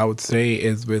 though, I would say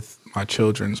is with my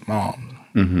children's mom.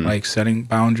 Like setting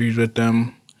boundaries with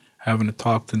them, having to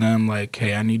talk to them like,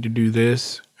 hey, I need to do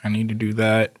this, I need to do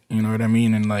that, you know what I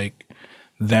mean? And like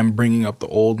them bringing up the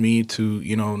old me to,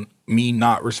 you know, me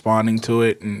not responding to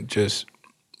it and just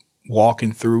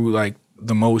walking through like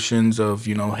the motions of,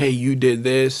 you know, hey, you did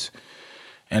this.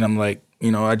 And I'm like,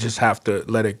 you know, I just have to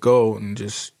let it go and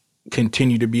just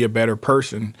continue to be a better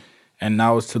person. And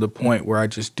now it's to the point where I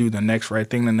just do the next right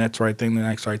thing, the next right thing, the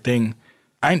next right thing.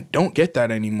 I don't get that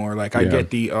anymore. Like I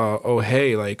get the, oh,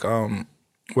 hey, like,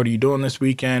 what are you doing this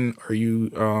weekend? Are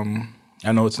you,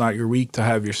 I know it's not your week to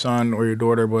have your son or your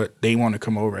daughter, but they want to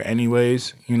come over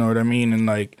anyways. You know what I mean? And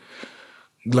like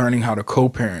learning how to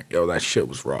co-parent, yo, that shit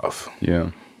was rough.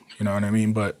 Yeah. You know what I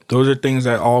mean? But those are things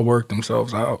that all work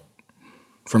themselves out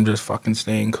from just fucking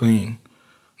staying clean.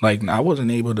 Like I wasn't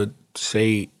able to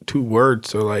say 2 words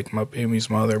to like my baby's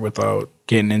mother without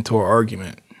getting into an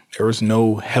argument. There was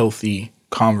no healthy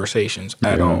conversations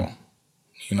at all,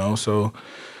 you know? So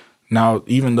now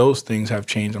even those things have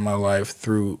changed in my life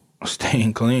through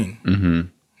staying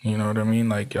clean. You know what I mean?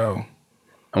 Like, yo.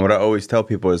 And what I always tell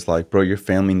people is like, bro, your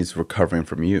family needs recovering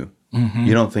from you.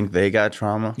 You don't think they got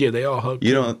trauma? Yeah, they all hug.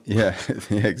 You don't, yeah,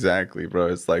 exactly, bro.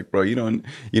 It's like, bro, you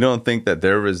don't think that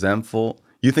they're resentful.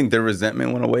 You think their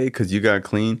resentment went away because you got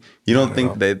clean? You don't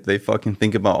think that they fucking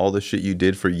think about all the shit you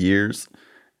did for years?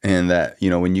 And that, you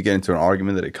know, when you get into an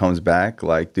argument that it comes back,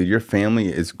 like, dude, your family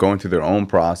is going through their own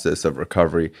process of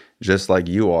recovery just like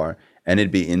you are. And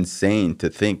it'd be insane to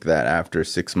think that after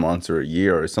 6 months or a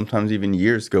year or sometimes even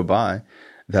years go by,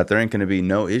 that there ain't going to be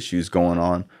no issues going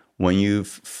on when you've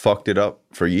fucked it up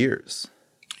for years.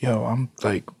 Yo, I'm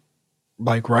like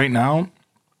right now,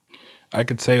 I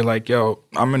could say like, yo,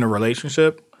 I'm in a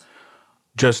relationship,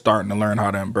 just starting to learn how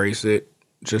to embrace it,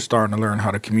 just starting to learn how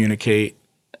to communicate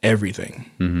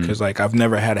everything. Because like I've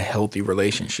never had a healthy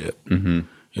relationship. You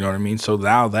know what I mean? So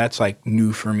now that's like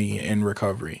new for me in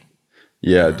recovery.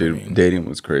 Yeah, you know dude, I mean? Dating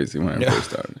was crazy when I first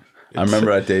started. I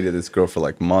remember I dated this girl for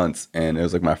like months, and it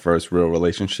was like my first real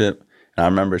relationship. And I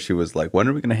remember she was like, when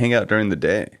are we going to hang out during the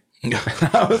day?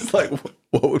 I was like,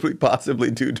 what would we possibly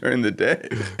do during the day?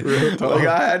 Like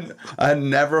I had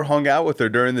never hung out with her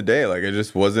during the day. Like it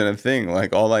just wasn't a thing.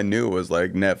 Like all I knew was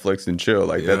like Netflix and chill.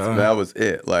 Like that was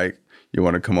it. Like you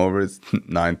want to come over? It's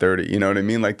 9:30. You know what I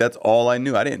mean? Like that's all I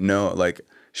knew. I didn't know. Like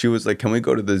she was like, can we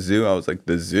go to the zoo? I was like,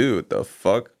 the zoo? What the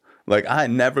fuck? Like I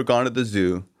had never gone to the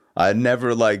zoo. I had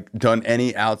never like done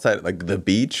any outside, like the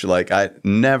beach. Like I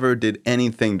never did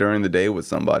anything during the day with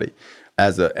somebody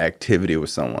as an activity with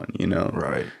someone, you know?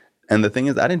 Right. And the thing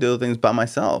is, I didn't do the things by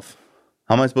myself.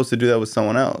 How am I supposed to do that with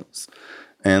someone else?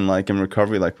 And like in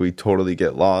recovery, like we totally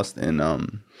get lost in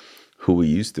who we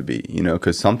used to be, you know?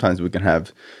 Because sometimes we can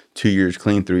have 2 years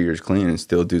clean, 3 years clean, and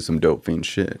still do some dope fiend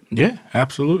shit. Yeah,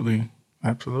 absolutely.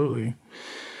 Absolutely.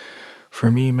 For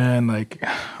me, man, like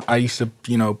I used to,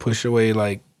 you know, push away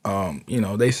like, you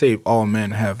know, they say all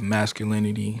men have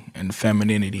masculinity and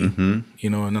femininity, you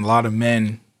know, and a lot of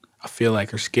men, I feel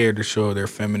like, are scared to show their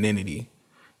femininity.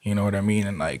 You know what I mean?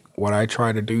 And like what I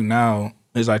try to do now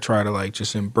is I try to like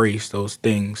just embrace those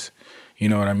things. You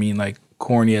know what I mean? Like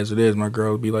corny as it is, my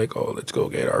girl would be like, oh, let's go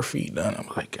get our feet done. I'm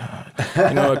like, God,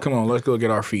 you know what? Come on, let's go get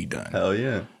our feet done. Hell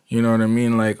yeah. You know what I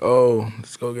mean? Like, oh,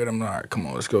 let's go get them. All right, come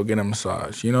on, let's go get a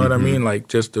massage. You know what I mean? Like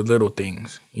just the little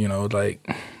things, you know, like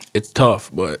it's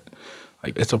tough, but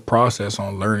like it's a process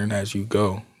on learning as you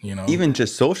go, you know? Even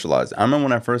just socialize. I remember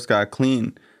when I first got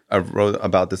clean, I wrote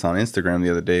about this on Instagram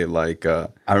the other day. Like, I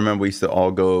remember we used to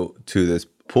all go to this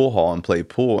pool hall and play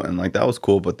pool, and like that was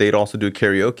cool. But they'd also do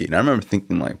karaoke, and I remember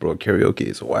thinking like, bro, karaoke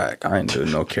is whack. I ain't doing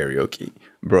no karaoke,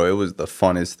 bro. It was the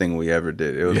funnest thing we ever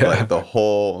did. It was like the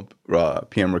whole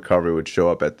PM Recovery would show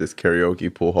up at this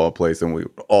karaoke pool hall place, and we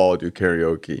would all do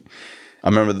karaoke. I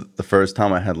remember the first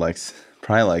time I had like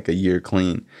probably like a year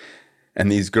clean, and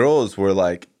these girls were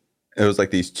like, it was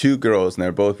like these two girls, and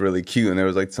they're both really cute, and there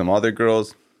was like some other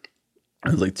girls.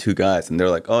 It was like two guys, and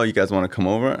they're like, oh, you guys want to come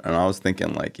over? And I was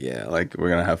thinking like, yeah, like we're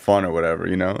gonna have fun or whatever,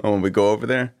 you know. And when we go over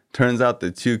there, turns out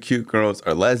the two cute girls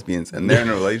are lesbians, and they're in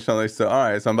a relationship. So all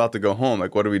right, so I'm about to go home.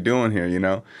 Like, what are we doing here, you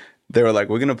know? They were like,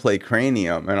 we're gonna play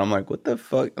Cranium, and I'm like, what the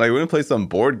fuck? Like, we're gonna play some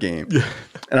board game.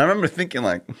 And I remember thinking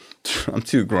like, I'm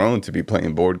too grown to be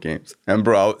playing board games. And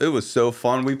bro, it was so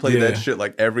fun. We played that shit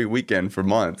like every weekend for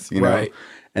months, you know.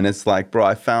 And it's like, bro,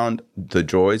 I found the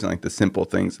joys and like the simple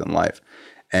things in life.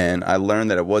 And I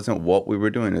learned that it wasn't what we were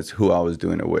doing, it's who I was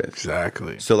doing it with.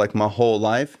 Exactly. So like my whole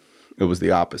life, it was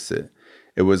the opposite.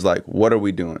 It was like, what are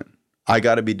we doing? I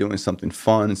got to be doing something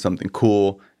fun, something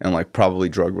cool, and like probably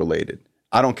drug related.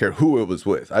 I don't care who it was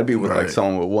with. I'd be with like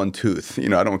someone with one tooth. You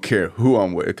know, I don't care who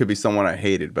I'm with. It could be someone I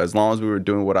hated. But as long as we were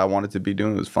doing what I wanted to be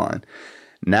doing, it was fine.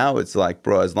 Now it's like,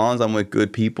 bro, as long as I'm with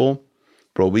good people,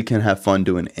 bro, we can have fun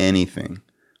doing anything.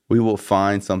 We will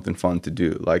find something fun to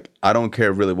do. Like, I don't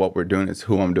care really what we're doing, it's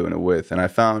who I'm doing it with. And I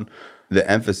found the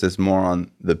emphasis more on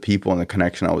the people and the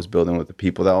connection I was building with the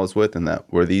people that I was with, and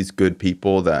that were these good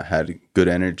people that had good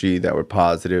energy, that were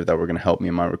positive, that were going to help me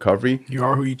in my recovery. You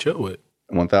are who you chill with.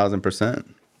 1,000%.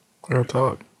 Real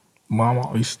talk.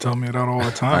 Mom used to tell me that all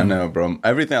the time. I know, bro.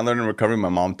 Everything I learned in recovery, my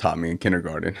mom taught me in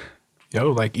kindergarten.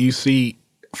 Yo, like you see,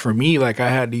 for me, like I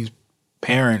had these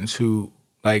parents who,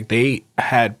 like, they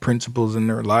had principles in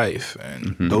their life,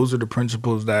 and those are the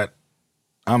principles that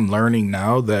I'm learning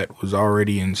now that was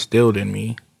already instilled in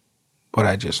me, but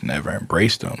I just never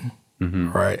embraced them,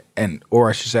 right? Or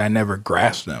I should say I never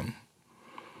grasped them,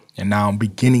 and now I'm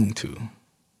beginning to.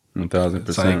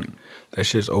 1,000%. Like, that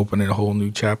shit's opening a whole new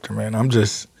chapter, man. I'm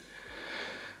just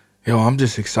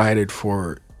excited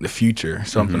for the future,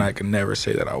 something I can never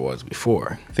say that I was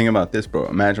before. Think about this, bro.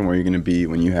 Imagine where you're going to be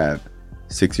when you have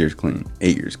 6 years clean,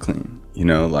 8 years clean, you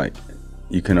know, like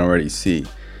you can already see.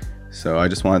 So I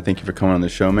just want to thank you for coming on the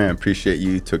show, man. I appreciate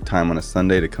you took time on a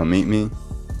Sunday to come meet me.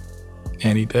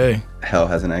 Any day. Hell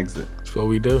has an exit. That's what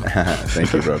we do.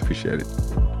 Thank you, bro. Appreciate it.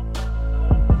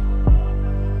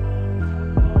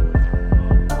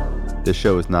 This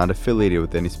show is not affiliated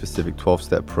with any specific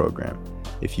 12-step program.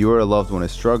 If you or a loved one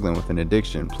is struggling with an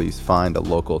addiction, please find a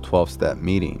local 12-step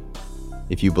meeting.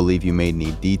 If you believe you may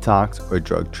need detox or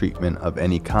drug treatment of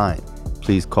any kind,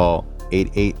 please call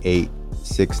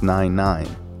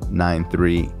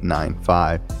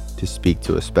 888-699-9395 to speak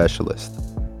to a specialist.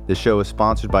 This show is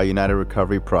sponsored by United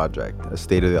Recovery Project, a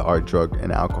state-of-the-art drug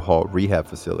and alcohol rehab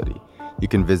facility. You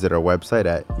can visit our website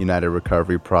at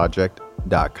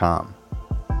unitedrecoveryproject.com.